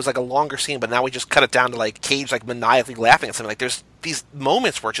where it was like a longer scene, but now we just cut it down to like Cage like maniacally laughing at something. Like, there's these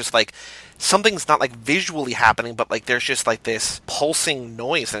moments where it's just like something's not like visually happening, but like there's just like this pulsing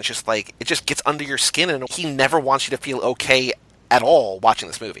noise, and it's just like it just gets under your skin, and he never wants you to feel okay at all watching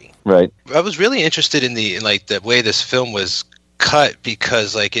this movie. Right. I was really interested in the way this film was cut,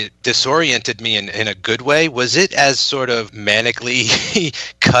 because like it disoriented me in a good way. Was it as sort of manically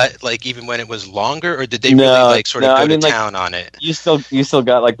cut, like even when it was longer, or did they really like sort of go to town on it? You still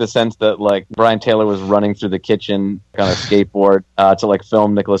got like the sense that like Brian Taylor was running through the kitchen on a skateboard to like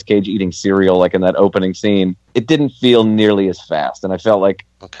film Nicolas Cage eating cereal, like in that opening scene. It didn't feel nearly as fast, and I felt like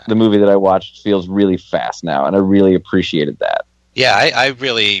the movie that I watched feels really fast now, and I really appreciated that. Yeah, I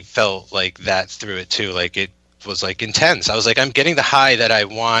really felt like that through it too. Like, it was like intense. I was like, I'm getting the high that I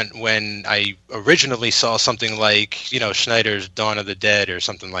want when I originally saw something like, Schneider's Dawn of the Dead or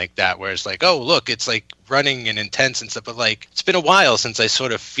something like that, where it's like, oh, look, it's like running and intense and stuff. But like, it's been a while since I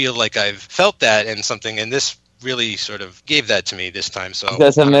sort of feel like I've felt that in something, and this really sort of gave that to me this time. So you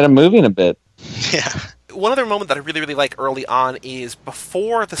guys haven't made a movie in a bit. Yeah. One other moment that I really, really like early on is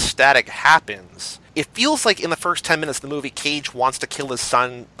before the static happens. It feels like in the first 10 minutes of the movie, Cage wants to kill his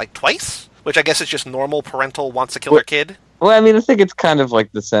son like twice, which I guess is just normal parental wants to kill their kid. Well, I mean, I think it's kind of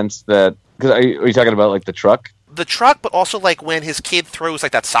like the sense that, because are you talking about like the truck? The truck, but also like when his kid throws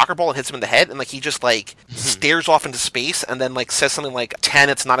like that soccer ball and hits him in the head, and like he just like stares off into space and then like says something like, 10,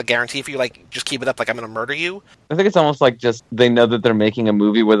 it's not a guarantee for you, like just keep it up, like I'm gonna murder you. I think it's almost like just they know that they're making a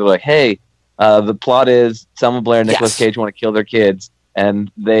movie where they're like, hey, the plot is Selma Blair and Nicolas Cage want to kill their kids,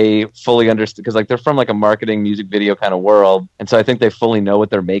 and they fully understand, because like they're from like a marketing music video kind of world, and so I think they fully know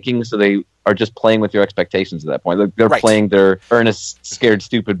what they're making, so they are just playing with your expectations at that point. Like, they're playing their Ernest Scared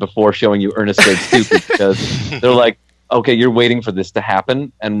Stupid before showing you Ernest Scared Stupid, because they're like, okay, you're waiting for this to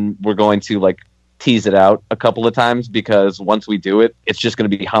happen, and we're going to like tease it out a couple of times, because once we do it, it's just going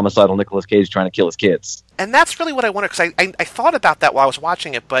to be homicidal Nicolas Cage trying to kill his kids. And that's really what I wonder, because I thought about that while I was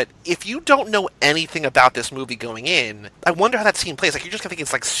watching it, but if you don't know anything about this movie going in, I wonder how that scene plays. Like, you're just going to think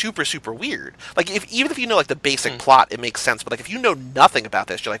it's, like, super, super weird. Like, even if you know, like, the basic plot, it makes sense, but, like, if you know nothing about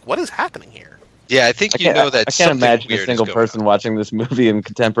this, you're like, what is happening here? Yeah, I think you know that. I can't imagine a single person watching this movie in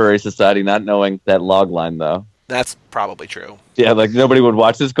contemporary society not knowing that log line, though. That's probably true. Yeah, like, nobody would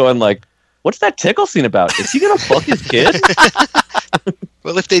watch this going, like, what's that tickle scene about? Is he going to fuck his kid?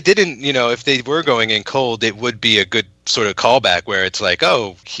 Well, if they didn't, if they were going in cold, it would be a good sort of callback where it's like,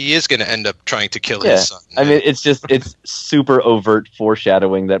 oh, he is going to end up trying to kill his son. I mean, it's super overt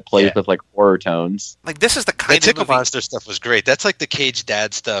foreshadowing that plays with, like, horror tones. Like, this is the kind of Tickle movie... Monster stuff was great. That's like the Cage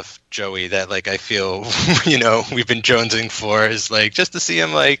dad stuff, Joey, that, like, I feel, we've been jonesing for, is, like, just to see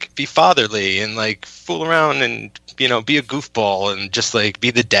him, like, be fatherly and, like, fool around and, be a goofball and just, like,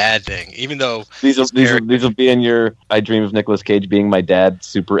 be the dad thing, even though... These will be in your I Dream of Nicolas Cage Being My Dad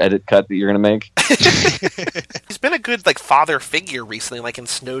super edit cut that you're going to make. He's been a good, like, father figure recently. Like, in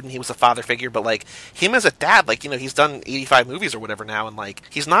Snowden, he was a father figure, but, like, him as a dad, like, he's done 85 movies or whatever now, and, like,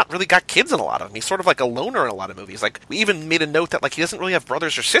 he's not really got kids in a lot of them. He's sort of like a loner in a lot of movies. Like, we even made a note that, like, he doesn't really have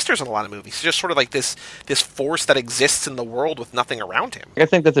brothers or sisters in a lot of movies. He's just sort of like this force that exists in the world with nothing around him. I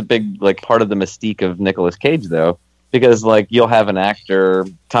think that's a big, like, part of the mystique of Nicolas Cage, though. Because, like, you'll have an actor,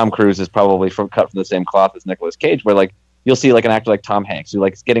 Tom Cruise is probably cut from the same cloth as Nicolas Cage, where, like, you'll see, like, an actor like Tom Hanks, who,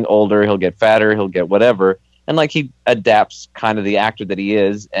 like, is getting older, he'll get fatter, he'll get whatever, and, like, he adapts kind of the actor that he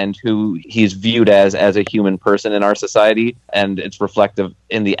is and who he's viewed as a human person in our society, and it's reflective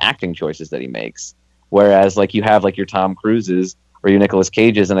in the acting choices that he makes. Whereas, like, you have, like, your Tom Cruises or your Nicolas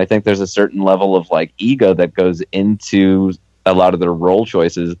Cages, and I think there's a certain level of, like, ego that goes into a lot of their role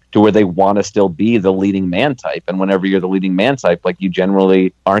choices to where they want to still be the leading man type. And whenever you're the leading man type, like, you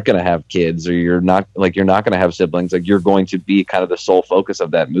generally aren't going to have kids, or you're not going to have siblings. Like, you're going to be kind of the sole focus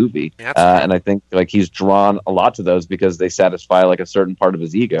of that movie. And I think, like, he's drawn a lot to those because they satisfy, like, a certain part of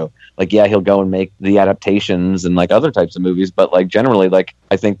his ego. Like, yeah, he'll go and make the adaptations and, like, other types of movies, but, like, generally, like,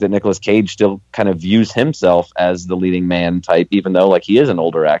 I think that Nicolas Cage still kind of views himself as the leading man type, even though, like, he is an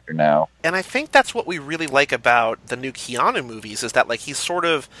older actor now. And I think that's what we really like about the new Keanu movies, is that, like, he's sort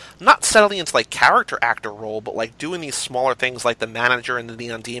of not settling into, like, character actor role, but, like, doing these smaller things like The Manager and The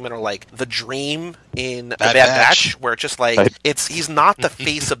Neon Demon, or, like, The Dream in Bad Batch, where it's just, like, he's not the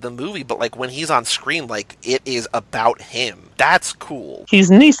face of the movie, but, like, when he's on screen, like, it is about him. That's cool.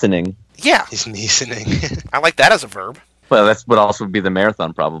 He's Neesoning. Yeah. He's Neesoning. I like that as a verb. Well, that's what also would be the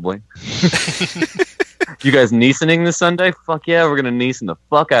marathon, probably. You guys Neesoning this Sunday? Fuck yeah, we're gonna Neeson the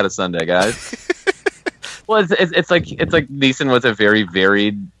fuck out of Sunday, guys. Well, it's like Neeson was a very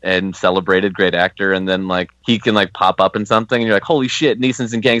varied and celebrated great actor, and then, like, he can, like, pop up in something, and you're like, holy shit,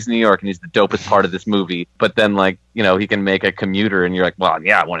 Neeson's in Gangs of New York, and he's the dopest part of this movie. But then, like, he can make a Commuter, and you're like, well,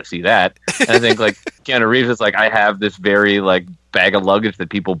 yeah, I want to see that. And I think, like, Keanu Reeves is like, I have this very, like, bag of luggage that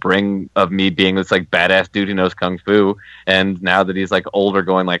people bring of me being this, like, badass dude who knows kung fu, and now that he's, like, older,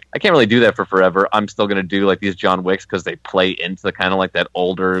 going, like, I can't really do that for forever. I'm still gonna do, like, these John Wicks because they play into the kind of, like, that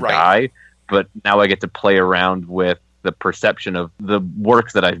older guy. But now I get to play around with the perception of the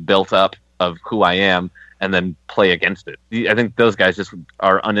work that I've built up of who I am, and then play against it. I think those guys just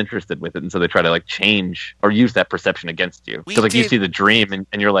are uninterested with it, and so they try to, like, change or use that perception against you. Because, like, you see The Dream,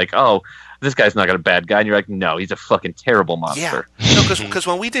 and you're like, oh, this guy's not a bad guy, and you're like, no, he's a fucking terrible monster. Yeah, no, because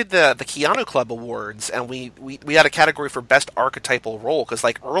when we did the Keanu Club Awards, and we had a category for best archetypal role, because,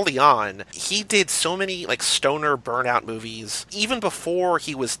 like, early on, he did so many, like, stoner burnout movies. Even before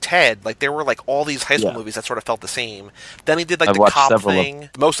he was Ted, like, there were, like, all these high school movies that sort of felt the same. Then he did, like, the cop thing.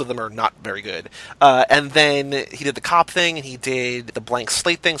 Most of them are not very good. And then he did the cop thing, and he did the blank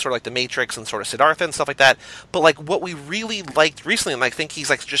slate thing, sort of like The Matrix and sort of Siddhartha and stuff like that. But, like, what we really liked recently, and I think he's,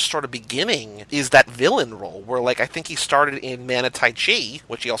 like, just sort of beginning, is that villain role, where, like, I think he started in Man of Tai Chi,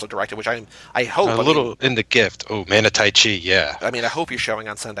 which he also directed, which I hope... A little in The Gift. Oh, Man of Tai Chi, yeah. I mean, I hope you're showing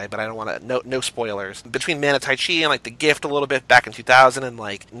on Sunday, but I don't want to... No spoilers. Between Man of Tai Chi and, like, The Gift a little bit back in 2000, and,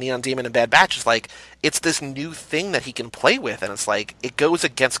 like, Neon Demon and Bad Batch, is, like, it's this new thing that he can play with, and it's, like, it goes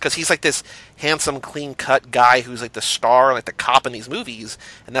against... Because he's, like, this handsome, clean-cut guy who's, like, the star, like, the cop in these movies,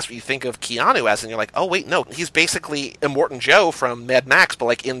 and that's what you think of Keanu as, and you're like, oh, wait, no, he's basically Immortan Joe from Mad Max, but,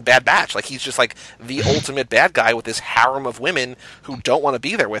 like, in Bad Batch. Like, he's just, like, the ultimate bad guy with this harem of women who don't want to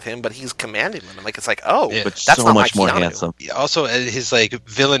be there with him, but he's commanding them. And, like, it's like, oh, yeah, but that's so not much my more Keanu. handsome. Also, his, like,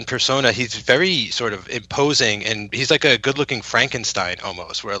 villain persona, he's very sort of imposing, and he's like a good-looking Frankenstein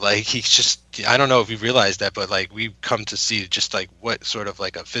almost, where, like, he's just I don't know if you realize that, but like we've come to see just like what sort of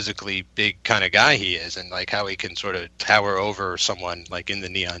like a physically big kind of guy he is, and like how he can sort of tower over someone like in the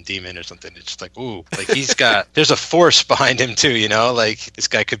Neon Demon or something. It's just like, ooh, like he's got there's a force behind him too, you know, like this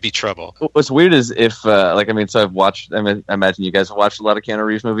guy could be trouble. What's weird is if so I've watched, I imagine you guys have watched a lot of Keanu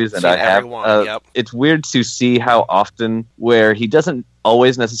Reeves movies, and I have. Yep. It's weird to see how often where he doesn't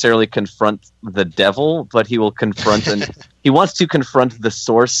always necessarily confront the devil, but he will confront he wants to confront the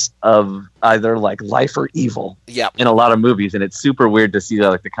source of either like life or evil. Yep. In a lot of movies, and it's super weird to see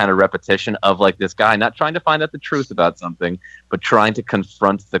like the kind of repetition of like this guy not trying to find out the truth about something, but trying to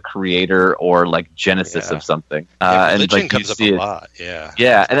confront the creator or like genesis of something. Religion and like comes up a lot.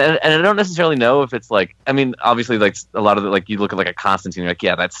 Yeah, and I don't necessarily know if it's like, I mean, obviously like a lot of the, like you look at like a Constantine, you're like,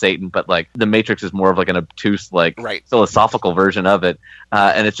 yeah, that's Satan, but like the Matrix is more of like an obtuse like philosophical version of it.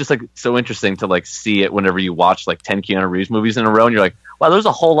 And it's just like so interesting to like see it whenever you watch like 10 Keanu Reeves movies in a row, and you're like, wow, there's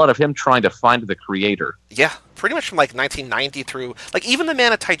a whole lot of him trying to find the creator. Yeah, pretty much from like 1990 through like even The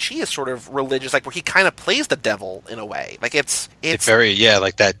Man of Tai Chi is sort of religious, like where he kind of plays the devil in a way. Like it's very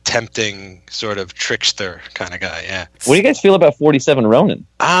like that tempting sort of trickster kind of guy. Yeah. What do you guys feel about 47 Ronin?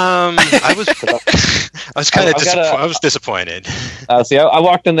 I was disappointed. See, I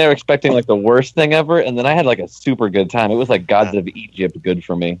walked in there expecting like the worst thing ever, and then I had like a super good time. It was like Gods of Egypt good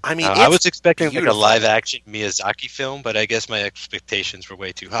for me. I mean, I was expecting like a live action Miyazaki film, but I guess my expectations were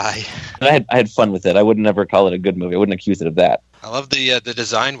way too high. I had fun with it. I would never call it a good movie. I wouldn't accuse it of that. I love the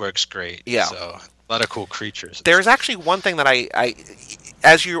design work's great. Yeah. So a lot of cool creatures. There's actually one thing that I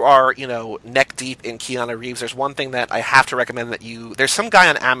as you are, neck deep in Keanu Reeves, there's one thing that I have to recommend there's some guy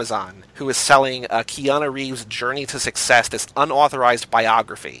on Amazon who is selling Keanu Reeves' Journey to Success, this unauthorized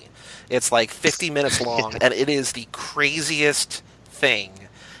biography. It's like 50 minutes long, and it is the craziest thing.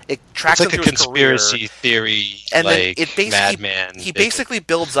 It tracks it's like him a through conspiracy his career, theory, and like then madman. He basically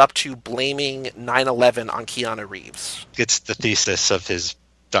builds up to blaming 9/11 on Keanu Reeves. It's the thesis of his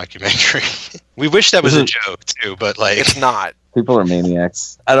documentary. We wish that was a joke too, but like it's not. People are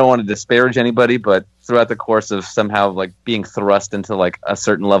maniacs. I don't want to disparage anybody, but throughout the course of somehow like being thrust into like a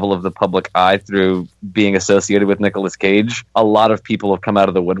certain level of the public eye through being associated with Nicolas Cage, a lot of people have come out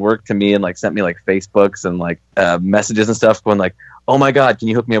of the woodwork to me and like sent me like Facebooks and like messages and stuff going like, oh my God, can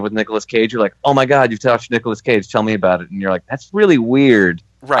you hook me up with Nicolas Cage? You're like, oh my God, you've touched Nicolas Cage. Tell me about it. And you're like, that's really weird.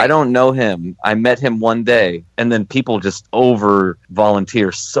 Right. I don't know him. I met him one day, and then people just over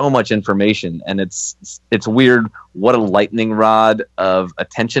volunteer so much information, and it's weird what a lightning rod of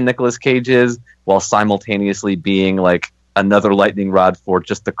attention Nicolas Cage is, while simultaneously being like another lightning rod for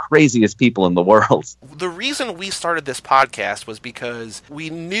just the craziest people in the world. The reason we started this podcast was because we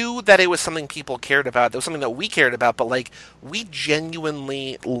knew that it was something people cared about. It was something that we cared about, but like we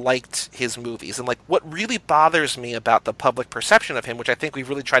genuinely liked his movies. And like what really bothers me about the public perception of him, which I think we've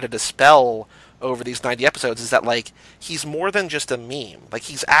really tried to dispel over these 90 episodes, is that like he's more than just a meme. Like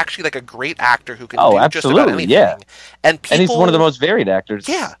he's actually like a great actor who can do just about anything. Yeah. And he's one of the most varied actors.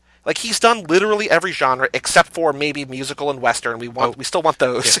 Yeah. Like he's done literally every genre except for maybe musical and western. We still want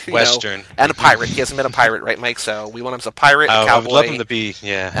those. Yeah, western and a pirate. He hasn't been a pirate, right, Mike? So we want him as a pirate, a cowboy. I would love him to be,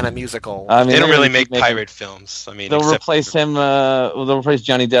 and a musical. I mean, they don't really make pirate films. I mean, they'll replace him. They'll replace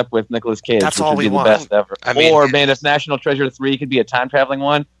Johnny Depp with Nicolas Cage. That's which all would we be the want. best ever. I mean, or man, if National Treasure 3 could be a time traveling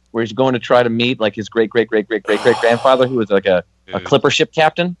one, where he's going to try to meet like his great grandfather, who was like a clipper ship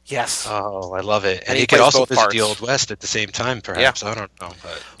captain. Yes. Oh, I love it. And he plays could also both visit parts. the Old West at the same time, perhaps. Yeah. I don't know,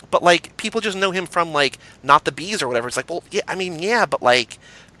 But like people just know him from like Not the Bees or whatever. It's like, well, yeah, I mean, yeah, but like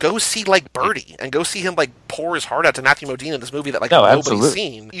go see like Birdie and go see him like pour his heart out to Matthew Modine in this movie that like nobody's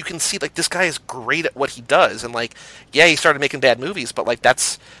seen. You can see like this guy is great at what he does, and like yeah, he started making bad movies, but like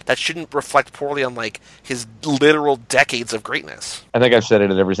that shouldn't reflect poorly on like his literal decades of greatness. I think I've said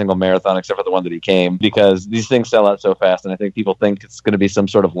it at every single marathon except for the one that he came, because these things sell out so fast, and I think people think it's going to be some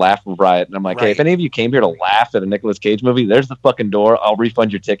sort of laugh riot. And I'm like, hey, if any of you came here to laugh at a Nicolas Cage movie, there's the fucking door. I'll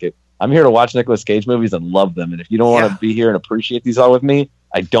refund your ticket. I'm here to watch Nicolas Cage movies and love them, and if you don't want to be here and appreciate these all with me,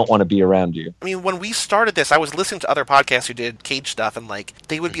 I don't want to be around you. I mean, when we started this, I was listening to other podcasts who did Cage stuff, and like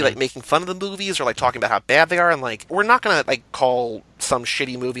they would be like making fun of the movies or like talking about how bad they are, and like we're not gonna like call some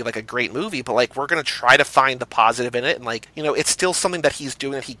shitty movie like a great movie, but like we're gonna try to find the positive in it, and like it's still something that he's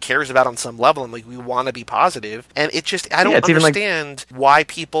doing that he cares about on some level, and like we want to be positive, and it just I don't understand why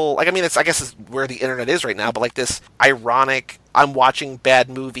people like. I mean, I guess it's where the internet is right now, but like this ironic. I'm watching bad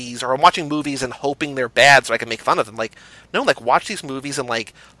movies, or I'm watching movies and hoping they're bad so I can make fun of them. Like, no, like watch these movies and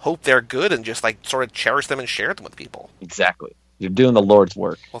like hope they're good and just like sort of cherish them and share them with people. Exactly. You're doing the Lord's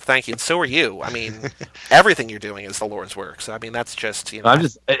work. Well, thank you, and so are you. I mean, everything you're doing is the Lord's work. So I mean, that's just I'm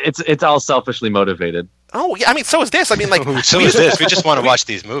just it's all selfishly motivated. Oh, yeah, I mean, so is this. I mean, like... So is this. We just want to watch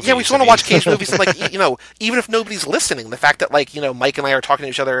these movies. Yeah, we just want to watch Cage movies, and, like, even if nobody's listening, the fact that, like, Mike and I are talking to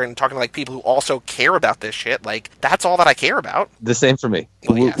each other and talking to, like, people who also care about this shit, like, that's all that I care about. The same for me.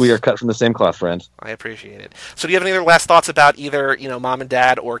 Well, yes. We are cut from the same cloth, friend. I appreciate it. So do you have any other last thoughts about either, Mom and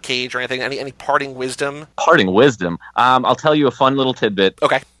Dad or Cage or anything? Any parting wisdom? Parting wisdom. I'll tell you a fun little tidbit.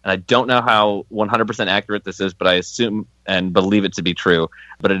 Okay. And I don't know how 100% accurate this is, but I assume and believe it to be true.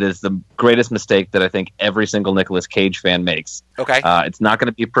 But it is the greatest mistake that I think every single Nicolas Cage fan makes. Okay. It's not going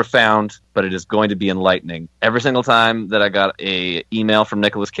to be profound, but it is going to be enlightening. Every single time that I got a email from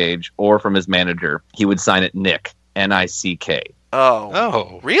Nicolas Cage or from his manager, he would sign it Nick, N-I-C-K.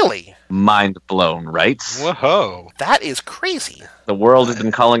 Oh, really? Mind blown, right? Whoa. That is crazy. The world has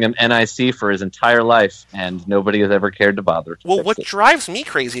been calling him NIC for his entire life, and nobody has ever cared to bother. Well, what drives me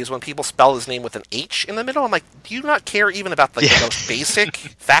crazy is when people spell his name with an H in the middle. I'm like, do you not care even about the most basic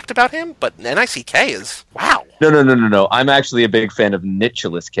fact about him? But NICK is, wow. No. I'm actually a big fan of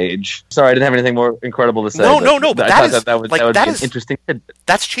Nicolas Cage. Sorry, I didn't have anything more incredible to say. No, but I thought that would be an interesting tidbit.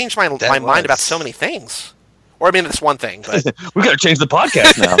 That's changed my mind about so many things. Or, I mean, it's one thing, but... we got to change the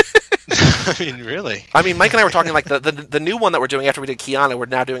podcast now. I mean, really? I mean, Mike and I were talking, like, the new one that we're doing after we did Kiana, we're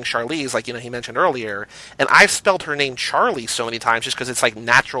now doing Charlize, like, he mentioned earlier, and I've spelled her name Charlie so many times just because it's, like,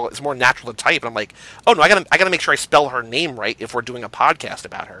 natural, it's more natural to type, and I'm like, oh, no, I gotta make sure I spell her name right if we're doing a podcast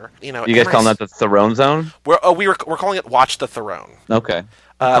about her. You guys calling that the Throne Zone? We're calling it Watch the Throne. Okay.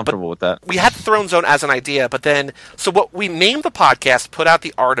 Comfortable with that. We had the Throne Zone as an idea, but then, so what we named the podcast, put out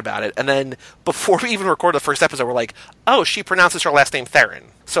the art about it, and then before we even recorded the first episode, we're like, oh, she pronounces her last name Theron.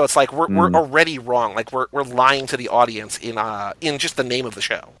 So it's like we're already wrong. Like we're lying to the audience in just the name of the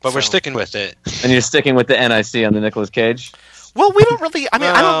show. But we're sticking with it. And you're sticking with the NIC on the Nicolas Cage? Well, we don't really. I mean,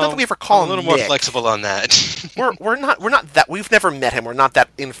 I don't know that we ever call him a little Nick. more flexible on that. we're not that. We've never met him. We're not that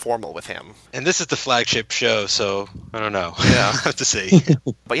informal with him. And this is the flagship show, so I don't know. Yeah, I'll have to see.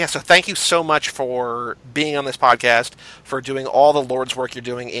 But yeah, so thank you so much for being on this podcast, for doing all the Lord's work you're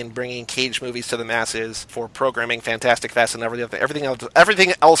doing in bringing Cage movies to the masses, for programming Fantastic Fest and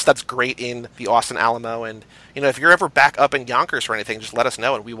everything else that's great in the Austin Alamo. And if you're ever back up in Yonkers or anything, just let us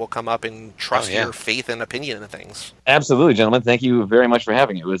know, and we will come up and trust your faith and opinion in things. Absolutely, gentlemen. Thank you very much for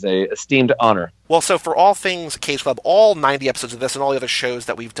having it. It was a esteemed honor. Well, so for all things Cage Club, all 90 episodes of this and all the other shows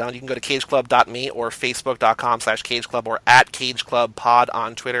that we've done, you can go to cageclub.me or facebook.com/cageclub or at cageclubpod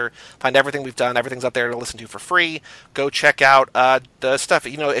on Twitter. Find everything we've done. Everything's up there to listen to for free. Go check out the stuff.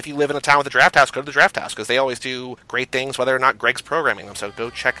 If you live in a town with a draft house, go to the draft house because they always do great things, whether or not Greg's programming them. So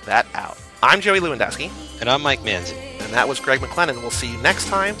go check that out. I'm Joey Lewandowski. And I'm Mike Manzi. And that was Greg McLennan. We'll see you next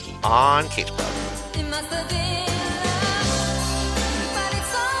time on Cage Club.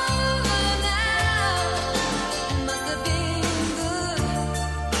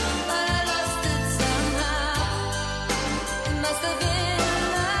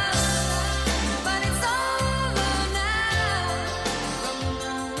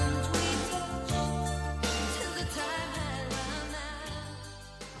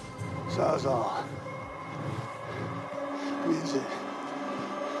 Sawzall. Means it.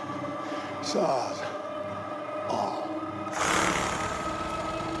 Saws.